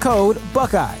up using code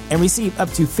Buckeye and receive up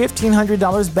to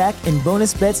 $1,500 back in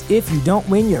bonus bets if you don't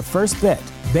win your first bet.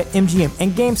 BetMGM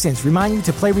and GameSense remind you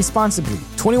to play responsibly.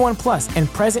 21 plus and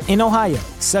present in Ohio,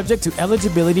 subject to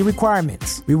eligibility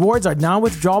requirements. Rewards are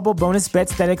non-withdrawable bonus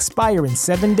bets that expire in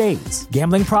 7 days.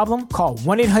 Gambling problem? Call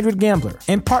 1-800-GAMBLER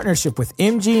in partnership with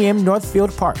MGM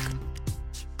Northfield Park.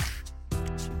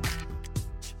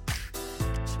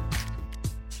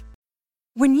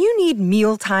 When you need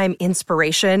mealtime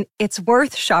inspiration, it's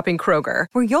worth shopping Kroger,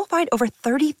 where you'll find over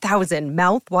 30,000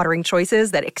 mouth-watering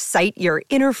choices that excite your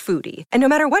inner foodie. And no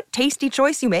matter what tasty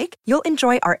choice you make, you'll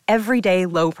enjoy our everyday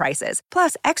low prices,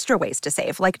 plus extra ways to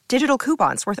save, like digital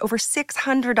coupons worth over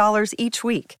 $600 each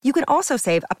week. You can also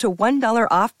save up to $1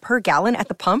 off per gallon at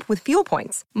the pump with fuel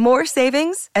points. More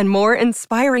savings and more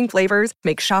inspiring flavors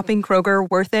make shopping Kroger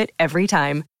worth it every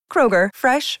time. Kroger,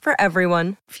 fresh for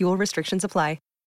everyone. Fuel restrictions apply.